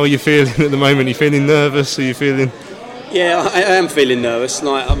 how are you feeling at the moment? Are you feeling nervous? Are you feeling... Yeah, I am feeling nervous.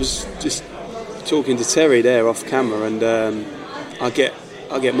 Like, I was just talking to Terry there off camera, and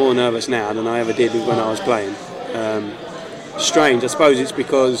I get more nervous now than I ever did when I was playing. Strange, I suppose it's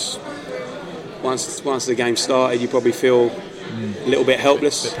because once the game started, you probably feel a little bit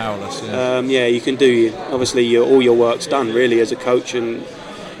helpless, a bit powerless. You can do obviously all your work's done really as a coach, and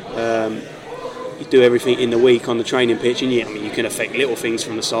you do everything in the week on the training pitch, and you can affect little things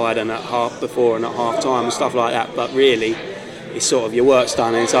from the side and at half before and at half time and stuff like that. But really, it's sort of your work's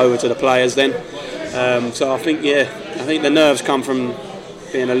done and it's over to the players then. So I think the nerves come from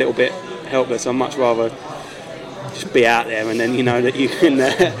being a little bit helpless. I'd much rather just be out there, and then you know that you can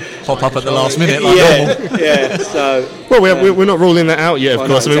pop up at the last minute like normal. Yeah. So we're not ruling that out yet, of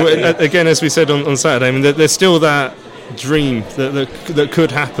course. No, exactly. I mean, again, as we said on Saturday, I mean, there's still that dream that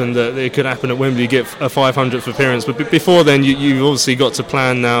could happen, that it could happen at Wembley, you get a 500th appearance. But before then, you've obviously got to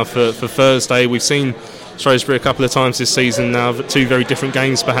plan now for Thursday. We've seen Shrewsbury a couple of times this season now, two very different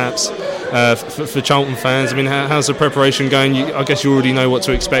games perhaps for Charlton fans. I mean, how's the preparation going? I guess you already know what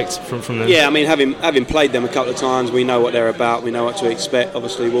to expect from them. Yeah, I mean, having played them a couple of times, we know what they're about, we know what to expect.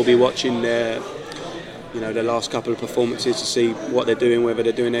 Obviously, we'll be watching their last couple of performances to see what they're doing, whether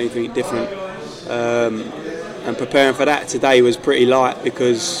they're doing anything different. And preparing for that today was pretty light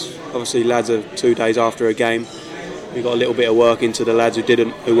because obviously lads are 2 days after a game. We got a little bit of work into the lads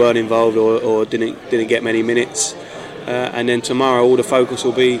who weren't involved or didn't get many minutes, and then tomorrow all the focus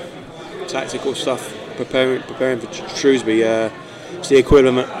will be tactical stuff, preparing for Shrewsbury. It's the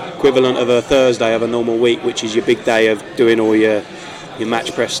equivalent of a Thursday of a normal week, which is your big day of doing all your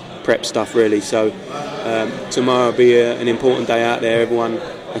match prep stuff really. So tomorrow will be an important day out there. Everyone,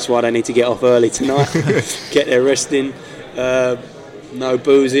 that's why they need to get off early tonight, get their rest in, no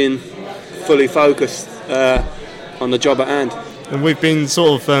boozing, fully focused on the job at hand. And we've been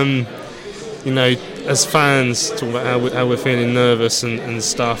sort of, as fans, talking about how we're feeling nervous and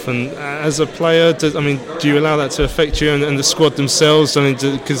stuff. And as a player, do you allow that to affect you and the squad themselves? I mean,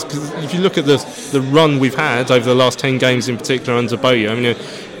 because if you look at the run we've had over the last 10 games in particular under Bowyer, I mean,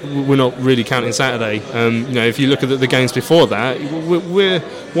 we're not really counting Saturday. If you look at the games before that, we're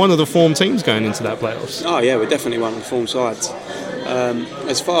one of the form teams going into that playoffs. Oh yeah, we're definitely one of the form sides.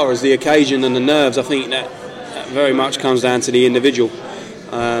 As far as the occasion and the nerves, I think that very much comes down to the individual.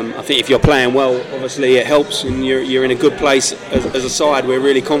 I think if you're playing well, obviously it helps, and you're in a good place as a side. We're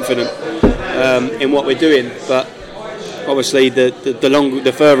really confident in what we're doing, but obviously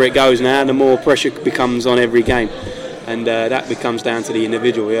the further it goes now, the more pressure becomes on every game, and that becomes down to the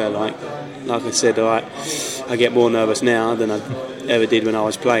individual. Yeah, like I said, I get more nervous now than I ever did when I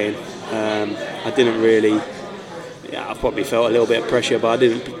was playing. I didn't really. Yeah, I probably felt a little bit of pressure, but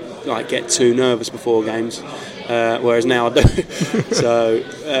I like get too nervous before games, whereas now I do. So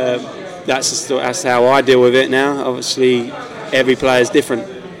that's how I deal with it now. Obviously, every player is different.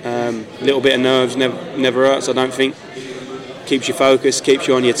 A little bit of nerves never hurts, I don't think. Keeps you focused, keeps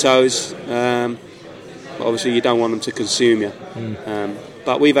you on your toes. But obviously, you don't want them to consume you.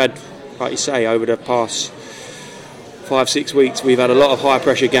 But we've had, like you say, over the past 5-6 weeks, we've had a lot of high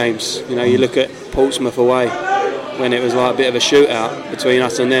pressure games. You know, you look at Portsmouth away when it was like a bit of a shootout between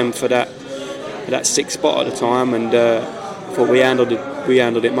us and them for that 6th spot at the time, and I thought we handled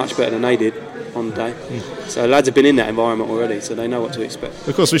it much better than they did on the day. So lads have been in that environment already, so they know what to expect.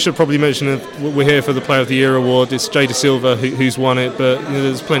 Of course, we should probably mention that we're here for the Player of the Year award. It's Jay Da Silva who's won it, but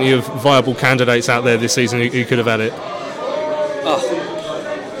there's plenty of viable candidates out there this season who could have had it.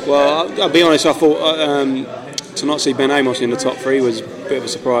 Well, I'll be honest, I thought to not see Ben Amos in the top 3 was a bit of a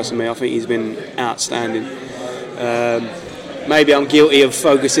surprise to me. I think he's been outstanding. Maybe I'm guilty of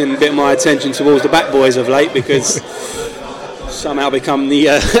focusing a bit of my attention towards the back boys of late, because somehow become the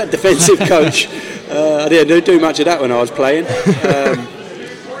defensive coach. I didn't do much of that when I was playing.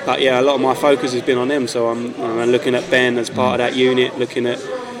 But yeah, a lot of my focus has been on them, so I'm looking at Ben as part of that unit, looking at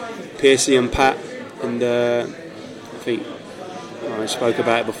Piercy and Pat, and I think I spoke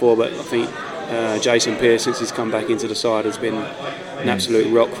about it before, but I think Jason Pearce, since he's come back into the side, has been an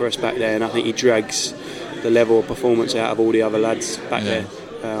absolute rock for us back there, and I think he drags the level of performance out of all the other lads back there.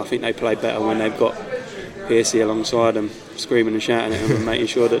 I think they play better when they've got Piercy alongside them, screaming and shouting at them and making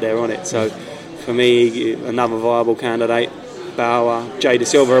sure that they're on it. So for me, another viable candidate, Bauer, Jay Da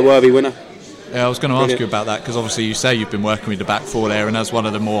Silva, a worthy winner. Yeah, I was going to ask you about that, because obviously you say you've been working with the back 4 there, and as one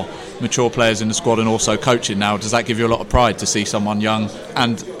of the more mature players in the squad and also coaching now, does that give you a lot of pride to see someone young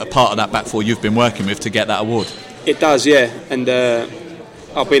and a part of that back 4 you've been working with to get that award? It does, yeah, and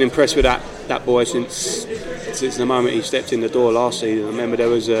I've been impressed with that boy since the moment he stepped in the door last season. I remember there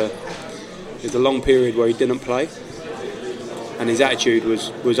was a long period where he didn't play, and his attitude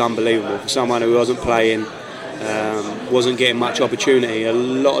was unbelievable for someone who wasn't playing, wasn't getting much opportunity. A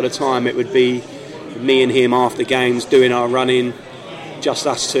lot of the time it would be me and him after games doing our running, just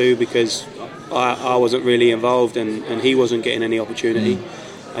us two, because I wasn't really involved and he wasn't getting any opportunity,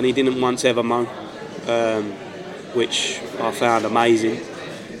 and he didn't once ever moan, which I found amazing.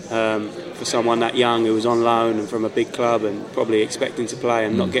 For someone that young who was on loan and from a big club and probably expecting to play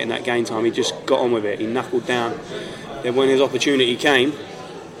and not getting that game time, he just got on with it. He knuckled down. Then when his opportunity came,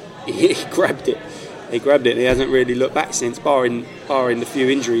 he grabbed it. He hasn't really looked back since, barring the few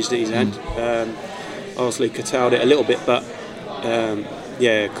injuries that he's had. Obviously curtailed it a little bit, but a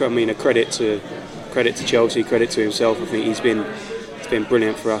credit to Chelsea, credit to himself. I think it's been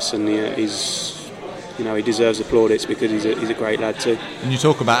brilliant for us, and he deserves the plaudits because he's a great lad too. And you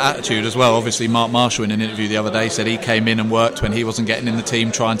talk about attitude as well. Obviously, Mark Marshall in an interview the other day said he came in and worked when he wasn't getting in the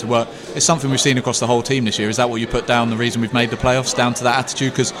team, trying to work. It's something we've seen across the whole team this year. Is that what you put down, the reason we've made the playoffs, down to that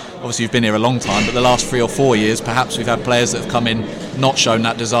attitude? Because obviously you've been here a long time, but the last 3 or 4 years, perhaps we've had players that have come in not shown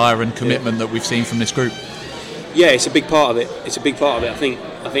that desire and commitment that we've seen from this group. Yeah, it's a big part of it. I think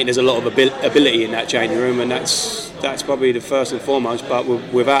there's a lot of ability in that changing room, and that's probably the first and foremost. But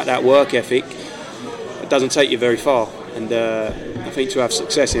without that work ethic, it doesn't take you very far. And I think to have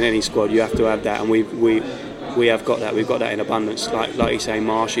success in any squad, you have to have that, and we have got that. We've got that in abundance. Like you say,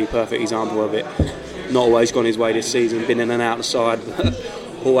 Marshy, perfect example of it. Not always gone his way this season, been in and out the side,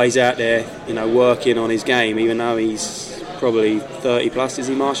 always out there, working on his game, even though he's probably 30 plus. Is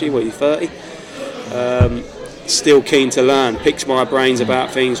he, Marshy? What, he's 30? Still keen to learn, picks my brains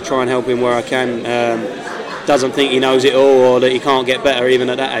about things, try and help him where I can. Doesn't think he knows it all or that he can't get better even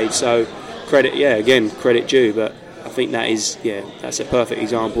at that age. So credit due, but I think that's a perfect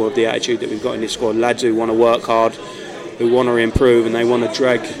example of the attitude that we've got in this squad. Lads who want to work hard, who want to improve, and they want to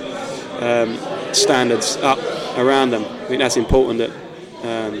drag standards up around them. I think that's important,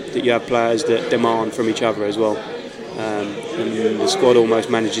 that you have players that demand from each other as well. And the squad almost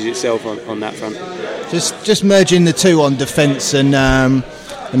manages itself on that front. Just merging the two on defence and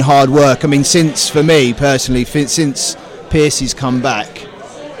hard work. I mean, for me personally, since Piercy's come back,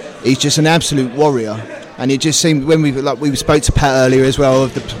 he's just an absolute warrior. And it just seemed, when we spoke to Pat earlier as well,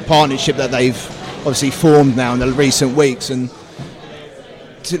 of the partnership that they've obviously formed now in the recent weeks, and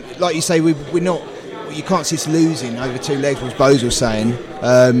like you say, we're not. You can't see us losing over 2 legs, was Bose was saying.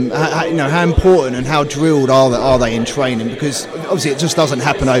 How important and how drilled are they in training? Because obviously it just doesn't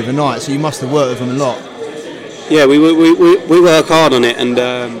happen overnight, so you must have worked with them a lot. Yeah, we work hard on it, and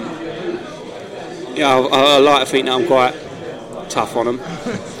I like to think that I'm quite tough on them.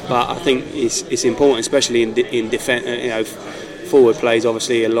 But I think it's important, especially in defence. Forward plays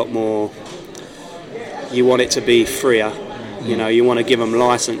obviously a lot more. You want it to be freer. You know, you want to give them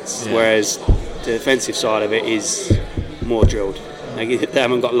licence, whereas the defensive side of it is more drilled. They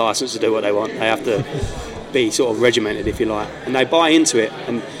haven't got licence to do what they want. They have to be sort of regimented, if you like, and they buy into it.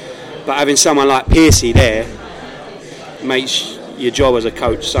 But having someone like Piercy there makes your job as a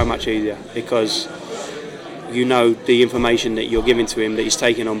coach so much easier, because you know the information that you're giving to him, that he's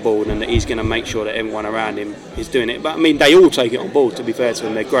taking on board, and that he's going to make sure that everyone around him is doing it. But I mean, they all take it on board, to be fair to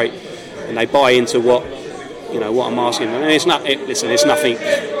them. They're great, and they buy into what I'm asking them. And it's nothing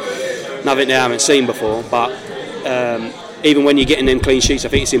they haven't seen before. But even when you're getting them clean sheets, I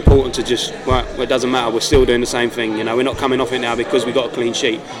think it's important to just, it doesn't matter, we're still doing the same thing. You know, we're not coming off it now because we got a clean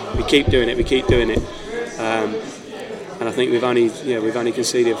sheet. We keep doing it. And I think we've only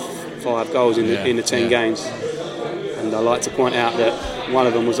conceded 5 goals in the 10 games. And I like to point out that one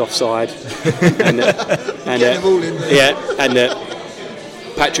of them was offside, and that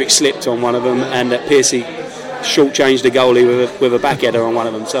Patrick slipped on one of them, and that Piercy shortchanged the goalie with a backheader on one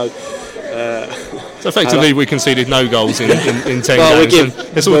of them. So effectively, we conceded no goals in 10 games.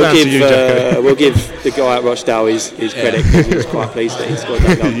 It's all down to you, Jacko. We'll give the guy at Rochdale his credit, because he was quite pleased that he scored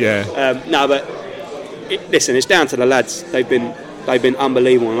that goal. Listen, it's down to the lads. They've been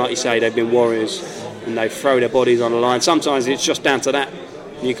unbelievable, and like you say, they've been warriors, and they throw their bodies on the line. Sometimes it's just down to that.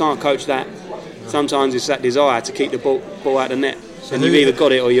 You can't coach that. Sometimes it's that desire to keep the ball out the net, and you've either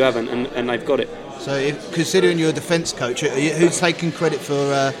got it or you haven't, and they've got it. So, considering you're a defence coach, who's taking credit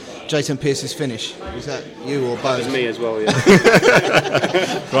for Jason Pierce's finish? Was that you or both? It was me as well, yeah.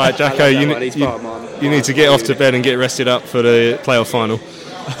 Right, Jacko, you need to get off to bed and get rested up for the playoff final.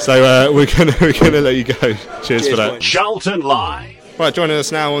 So we're gonna let you go. Cheers for that. Charlton Live. Right, joining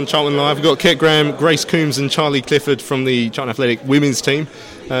us now on Charlton Live, we've got Kit Graham, Grace Coombs and Charlie Clifford from the Charlton Athletic women's team.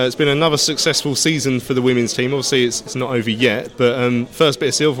 It's been another successful season for the women's team. Obviously it's not over yet, but first bit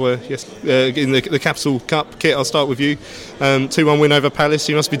of silverware in the Capital Cup. Kit, I'll start with you. 2-1 win over Palace.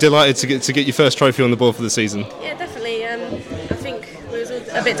 You must be delighted to get your first trophy on the board for the season. Yeah, definitely. I think we was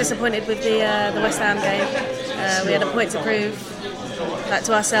a bit disappointed with the West Ham game. We had a point to prove,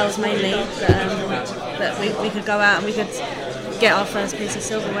 to ourselves mainly, that we could go out and we could get our first piece of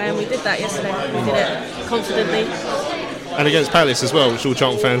silverware, and we did that yesterday. We did it confidently. And against Palace as well, which all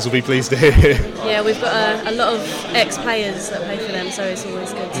Charlton fans will be pleased to hear. Yeah, we've got a lot of ex-players that play for them, so it's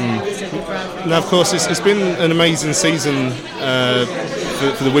always good to give round. Now, of course, it's been an amazing season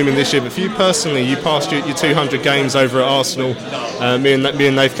for the women this year, but for you personally, you passed your 200 games over at Arsenal. Me and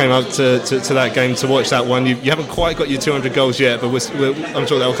Nave came up to that game to watch that one. You haven't quite got your 200 goals yet, but I'm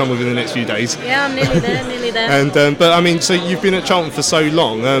sure that will come within the next few days. Yeah, I'm nearly there. And but I mean, so you've been at Charlton for so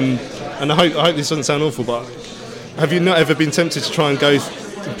long, and I hope this doesn't sound awful, but have you not ever been tempted to try and go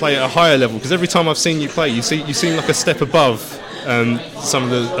and play at a higher level? Because every time I've seen you play, you seem like a step above some of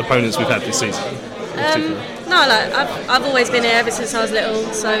the opponents we've had this season. No, I've always been here ever since I was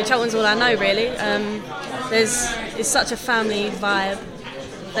little, so Charlton's all I know really. It's such a family vibe.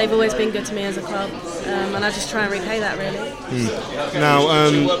 They've always been good to me as a club, and I just try and repay that really. Now,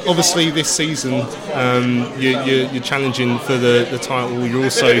 obviously this season you're challenging for the title. You're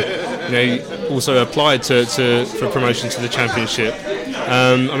also applied for promotion to the Championship.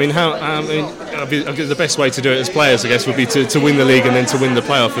 The best way to do it as players, I guess, would be to win the league and then to win the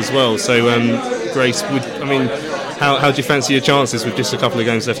playoff as well. So, Grace, how do you fancy your chances with just a couple of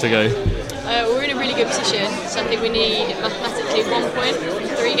games left to go? We're in a really good position, so I think we need mathematically 1 point from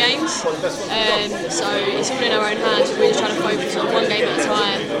 3 games. So it's all in our own hands. We're really trying to focus on 1 game at a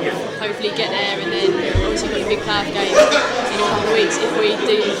time, hopefully get there, and then obviously got a big playoff game in a couple of weeks if we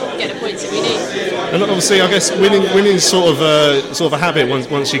do get the points that we need. And obviously, I guess winning is sort of a habit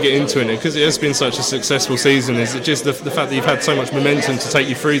once you get into it, because it has been such a successful season. Is it just the fact that you've had so much momentum to take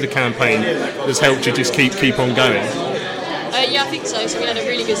you through the campaign that's helped you just keep on going? Yeah, I think so. So we had a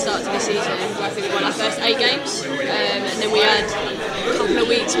really good start to the season. I think we won our first 8 games, and then we had a couple of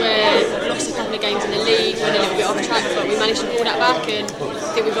weeks where we lost a couple of games in the league, went a little bit off track, but we managed to pull that back, and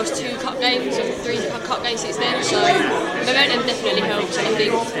I think we've lost 2 cup games or 3 cup games since then. So momentum definitely helps, and I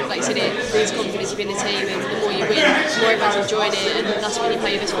think, like I said, it brings confidence within the team, and the more you win, the more everyone's enjoying it, and that's when you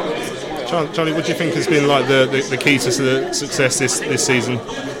play your best football. Charlie, what do you think has been like the key to the success this season?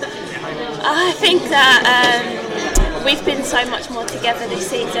 I think that we've been so much more together this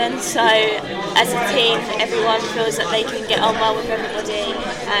season, so as a team everyone feels that they can get on well with everybody,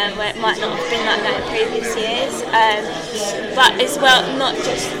 where it might not have been like that in previous years, but as well, not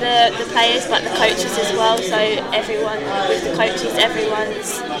just the players but the coaches as well, so everyone with the coaches,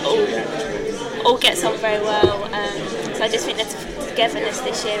 everyone's all gets on very well, so I just think the togetherness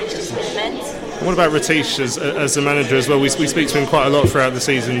this year has just been immense. What about Ratish as the manager as well? We speak to him quite a lot throughout the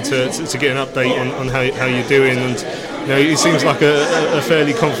season to get an update on how you're doing, and he seems like a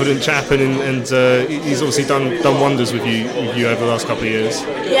fairly confident chap, and he's obviously done wonders with you over the last couple of years.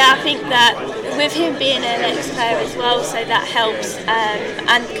 Yeah, I think that with him being an ex-player as well, so that helps,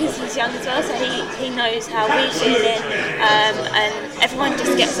 and because he's young as well, so he knows how we're feeling, and everyone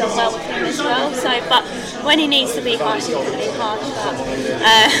just gets on well with him as well. So, but when he needs to be harsh, he can be harsh,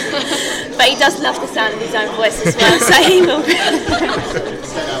 but he does love the sound of his own voice as well, so he will be.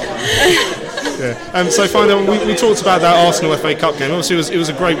 Yeah. So finally, we talked about that Arsenal FA Cup game. Obviously, it was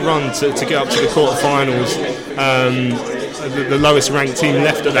a great run to get up to the quarter-finals. The lowest ranked team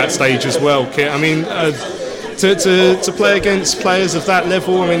left at that stage as well. Kit, I mean, to play against players of that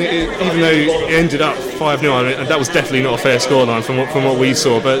level, I mean, even though it ended up 5-0, I mean, that was definitely not a fair scoreline from what we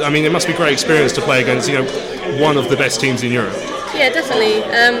saw. But I mean, it must be a great experience to play against one of the best teams in Europe. Yeah, definitely.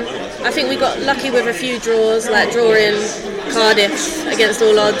 I think we got lucky with a few draws, like drawing Cardiff against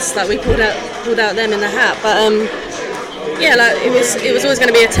all odds. Like we pulled out them in the hat, but. Yeah, like it was always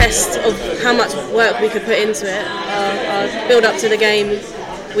going to be a test of how much work we could put into it. Our build up to the game,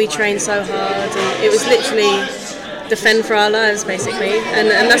 we trained so hard, and it was literally defend for our lives basically, and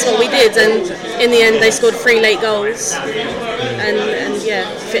that's what we did. And in the end, they scored 3 late goals, and yeah,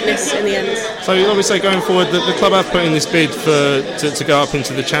 fitness in the end. So obviously going forward, the club have put in this bid to go up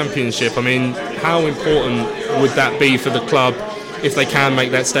into the Championship. I mean, how important would that be for the club? If they can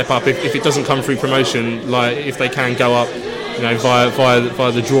make that step up, if it doesn't come through promotion, like if they can go up,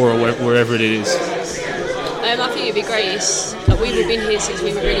 via the draw or wherever it is. I think it'd be great. We've been here since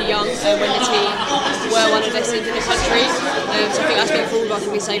we were really young, when the team were one of the best teams in the country. So I think that's been forward. I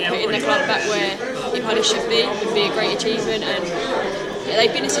think we say putting the club back where it kind of should be would be a great achievement. And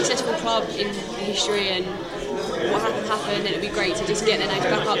they've been a successful club in history, and what happened, and it'd be great to just get their names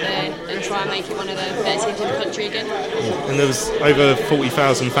back up there and try and make it one of the better teams in the country again. And there was over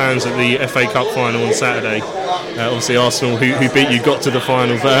 40,000 fans at the FA Cup final on Saturday. Obviously Arsenal, who beat you, got to the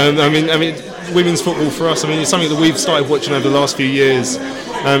final. But I mean, women's football for us, I mean, it's something that we've started watching over the last few years.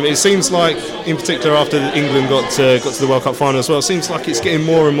 It seems like, in particular after England got to the World Cup final as well, it seems like it's getting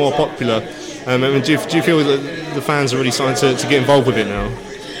more and more popular. I mean, do you feel that the fans are really starting to get involved with it now?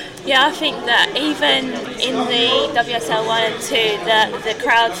 Yeah, I think that even in the WSL 1 and 2, that the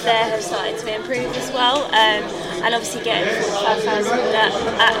crowds there have started to improve as well, and obviously getting 45,000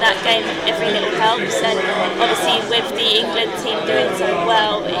 at that game, every little helps. And obviously with the England team doing so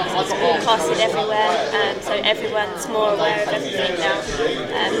well, it's broadcasted everywhere, so everyone's more aware of everything now.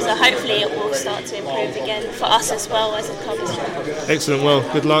 So hopefully it will start to improve again for us as well as a club as well. Excellent. Well,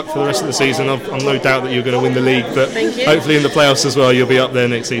 good luck for the rest of the season. I'm no doubt that you're going to win the league, but hopefully in the playoffs as well, you'll be up there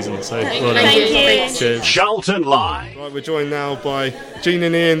next season. So Thank you. Cheers. Charlton Live. Right, we're joined now by Jean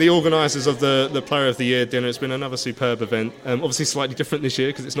and Ian, the organisers of the Player of the Year dinner. It's been another superb event. Obviously slightly different this year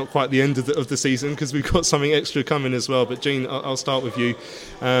because it's not quite the end of the season, because we've got something extra coming as well. But Jean, I'll start with you.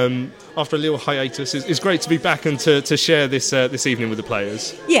 After a little hiatus, it's great to be back and to share this evening with the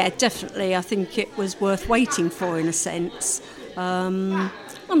players. Yeah, definitely. I think it was worth waiting for in a sense. I'm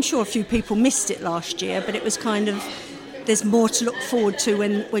sure a few people missed it last year, but it was kind of... There's more to look forward to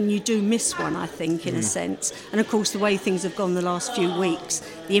when you do miss one, I think, in a sense. And of course, the way things have gone the last few weeks,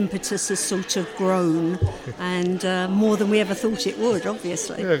 the impetus has sort of grown, and more than we ever thought it would,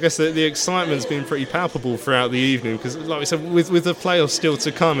 obviously. Yeah, I guess the excitement's been pretty palpable throughout the evening, because, like we said, with the playoffs still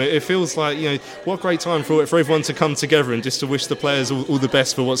to come, it feels like, what a great time for everyone to come together and just to wish the players all the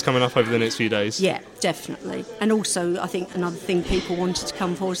best for what's coming up over the next few days. Yeah, definitely. And also, I think another thing people wanted to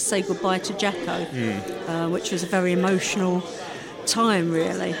come for was to say goodbye to Jacko, which was a very emotional time,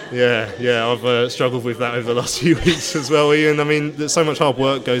 really. Yeah, I've struggled with that over the last few weeks as well, Ian. I mean, there's so much hard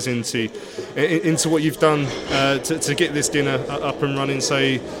work goes into what you've done to get this dinner up and running. So,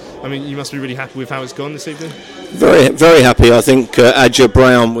 I mean, you must be really happy with how it's gone this evening. Very, very happy. I think Adja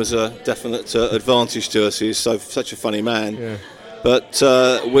Brown was a definite advantage to us. He's such a funny man. Yeah. But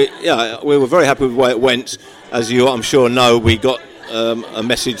we were very happy with the way it went. As you, I'm sure, know, we got a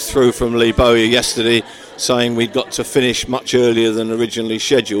message through from Lee Bowyer yesterday saying we'd got to finish much earlier than originally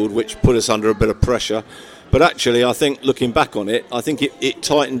scheduled, which put us under a bit of pressure. But actually, I think, looking back on it, I think it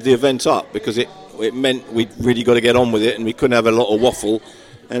tightened the event up, because it meant we'd really got to get on with it, and we couldn't have a lot of waffle.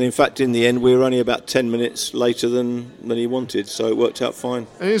 And in fact, in the end, we were only about 10 minutes later than he wanted, so it worked out fine.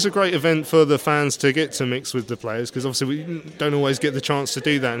 And it's a great event for the fans to get to mix with the players, because obviously we don't always get the chance to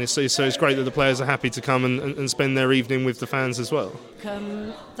do that, and so it's great that the players are happy to come and spend their evening with the fans as well.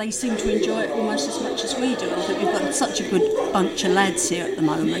 They seem to enjoy it almost as much as we do. I think we've got such a good bunch of lads here at the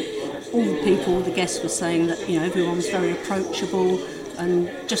moment. All the guests were saying that everyone was very approachable, and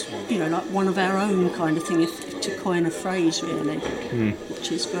just like one of our own kind of thing, if to coin a phrase, really,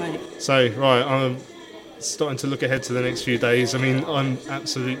 which is great. So right, I'm starting to look ahead to the next few days. I mean, I'm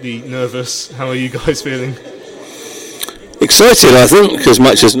absolutely nervous. How are you guys feeling? Excited, I think, as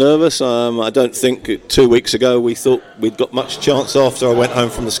much as nervous. I don't think 2 weeks ago we thought we'd got much chance after I went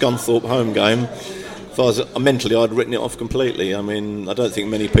home from the Scunthorpe home game. As far as mentally, I'd written it off completely. I mean, I don't think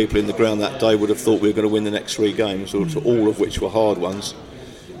many people in the ground that day would have thought we were going to win the next 3 games, all of which were hard ones.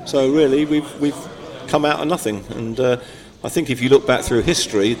 So really, we've come out of nothing. And I think if you look back through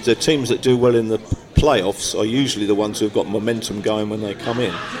history, the teams that do well in the playoffs are usually the ones who've got momentum going when they come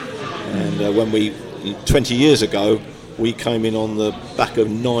in. And when 20 years ago, we came in on the back of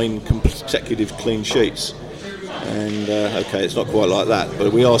 9 consecutive clean sheets, and okay, it's not quite like that,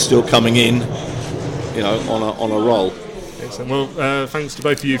 but we are still coming in, on a roll. Excellent. Well, thanks to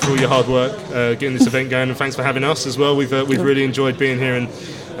both of you for all your hard work getting this event going, and thanks for having us as well. We've really enjoyed being here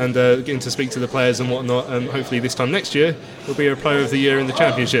and getting to speak to the players and whatnot. Hopefully this time next year will be a Player of the Year in the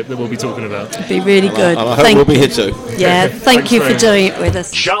Championship that we'll be talking about. It'd be really good. And I hope we'll be here too. Yeah, thank you for doing it with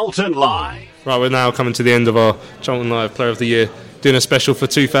us. Charlton Live. Right, we're now coming to the end of our Charlton Live Player of the Year dinner special for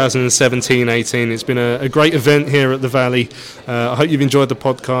 2017-18. It's been a great event here at the Valley. I hope you've enjoyed the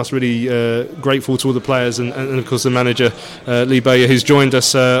podcast. Really grateful to all the players and of course the manager, Lee Bowyer, who's joined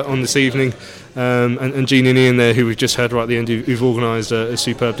us on this evening, and Jean and Ian there, who we've just heard right at the end, who've organised a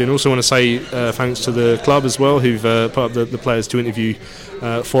superb dinner. Also want to say thanks to the club as well, who've put up the players to interview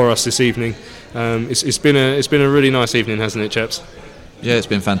for us this evening. It's been a really nice evening, hasn't it, chaps? Yeah, it's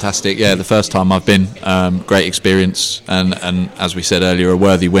been fantastic. Yeah, the first time I've been, great experience, and as we said earlier, a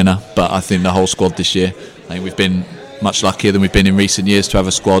worthy winner. But I think the whole squad this year, I think we've been much luckier than we've been in recent years to have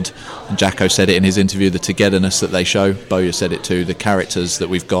a squad. And Jacko said it in his interview, the togetherness that they show. Bowyer said it too, the characters that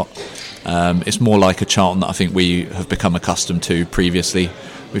we've got. It's more like a Charlton that I think we have become accustomed to previously.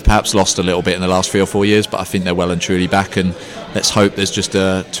 We've perhaps lost a little bit in the last 3 or 4 years, but I think they're well and truly back. And let's hope there's just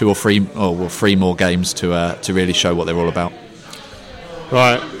 2 or 3 more games to really show what they're all about.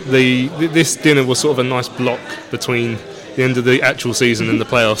 Right, this dinner was sort of a nice block between the end of the actual season and the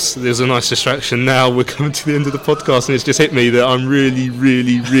playoffs. There's a nice distraction. Now we're coming to the end of the podcast, and it's just hit me that I'm really,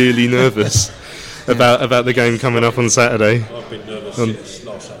 really, really nervous about the game coming up on Saturday. I've been nervous since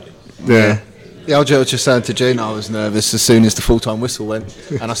last Saturday. Yeah, I was just saying to Gene, I was nervous as soon as the full-time whistle went,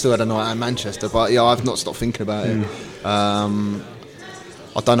 and I still had a night out in Manchester. But yeah, I've not stopped thinking about it.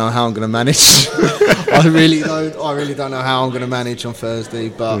 I don't know how I'm going to manage. I really don't know how I'm going to manage on Thursday,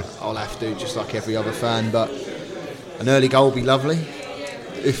 but I'll have to, just like every other fan. But an early goal will be lovely.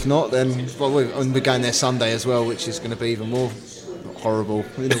 If not, then we're going there Sunday as well, which is going to be even more horrible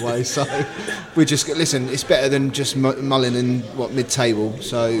in a way. So we just listen. It's better than just mulling in mid-table.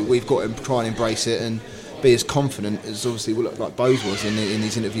 So we've got to try and embrace it and be as confident as obviously we look like Bose was in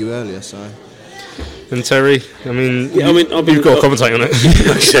his interview earlier. So. And Terry, I mean, you've got to commentate on it.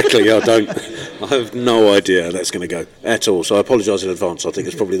 Exactly, I have no idea how that's going to go at all, so I apologise in advance. I think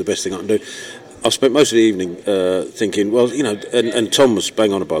it's probably the best thing I can do. I've spent most of the evening thinking, well, and Tom was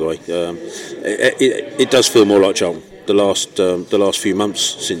bang on it, by the way, it does feel more like Charlton. The last few months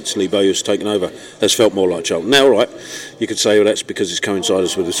since Lee Bowyer's taken over has felt more like Charlton. Now, all right, you could say, well, that's because it's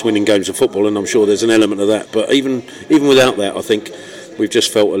coincided with us winning games of football, and I'm sure there's an element of that, but even without that, I think we've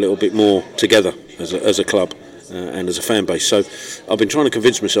just felt a little bit more together as a club and as a fan base. So I've been trying to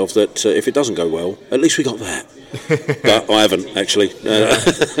convince myself that if it doesn't go well, at least we got that. But I haven't, actually.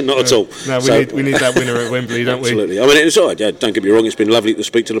 Not at all. No, we need that winner at Wembley, don't we? Absolutely. I mean, it's all right. Yeah, don't get me wrong, it's been lovely to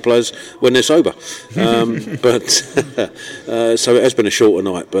speak to the players when they're sober. But so it has been a shorter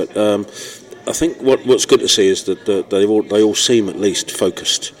night. But I think what's good to see is that they all seem at least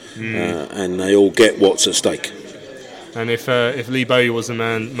focused and they all get what's at stake. And if Lee Bowyer was the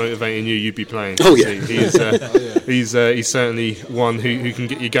man motivating you, you'd be playing. Oh yeah, he's certainly one who can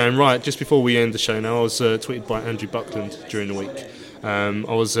get you going. Right, just before we end the show now, I was tweeted by Andrew Buckland during the week. I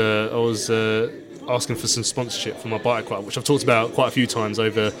was asking for some sponsorship for my bike club, which I've talked about quite a few times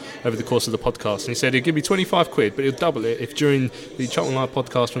over the course of the podcast. And he said he'd give me 25 quid, but he'll double it if during the Charlton Live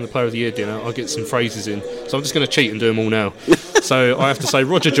podcast from the Player of the Year dinner I get some phrases in. So I'm just going to cheat and do them all now. So I have to say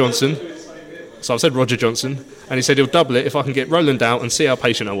Roger Johnson. So I've said Roger Johnson, and he said he'll double it if I can get Roland out and see how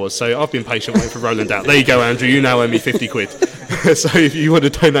patient I was. So I've been patient waiting for Roland out. There you go, Andrew. You now owe me 50 quid. So if you want to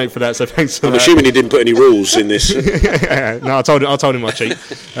donate for that, so thanks for that. I'm assuming he didn't put any rules in this. No, I told him I'd cheat.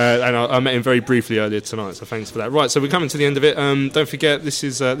 And I met him very briefly earlier tonight, so thanks for that. Right, so we're coming to the end of it. Don't forget, this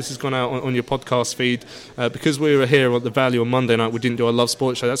has gone out on your podcast feed. Because we were here at the Valley on Monday night, we didn't do our Love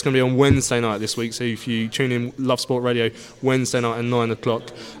Sport show. That's going to be on Wednesday night this week. So if you tune in Love Sport Radio Wednesday night at 9 o'clock,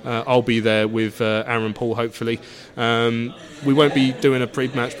 I'll be there with with Aaron Paul, hopefully. We won't be doing a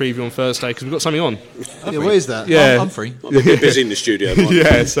pre-match preview on Thursday because we've got something on. Yeah, where's that? Yeah. I'm free. I'm a bit busy in the studio.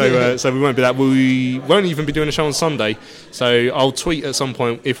 Yeah, so we won't be that. We won't even be doing a show on Sunday. So I'll tweet at some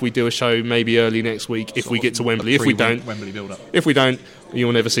point if we do a show maybe early next week if we get to Wembley. If we don't, Wembley build-up. If we don't,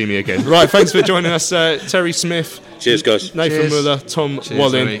 you'll never see me again. Right, thanks for joining us, Terry Smith. Cheers, guys. Nathan Cheers. Muller, Tom Cheers,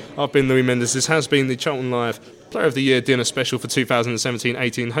 Wallin. Louis. I've been Louis Mendes. This has been the Charlton Live Player of the Year dinner special for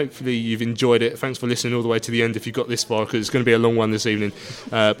 2017-18. Hopefully you've enjoyed it. Thanks for listening all the way to the end if you got this far, because it's going to be a long one this evening.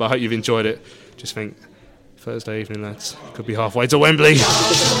 But I hope you've enjoyed it. Just think, Thursday evening, lads. Could be halfway to Wembley.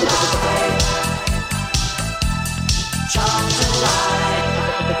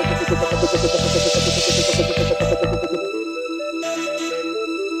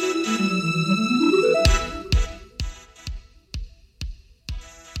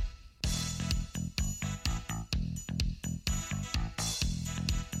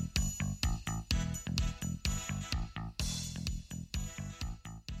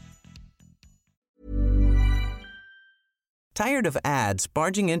 Tired of ads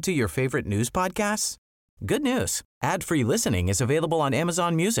barging into your favorite news podcasts? Good news. Ad-free listening is available on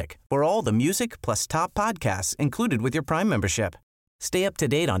Amazon Music for all the music plus top podcasts included with your Prime membership. Stay up to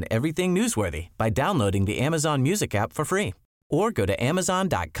date on everything newsworthy by downloading the Amazon Music app for free or go to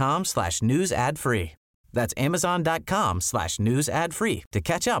amazon.com/news ad free. That's amazon.com/news ad free to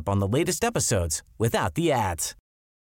catch up on the latest episodes without the ads.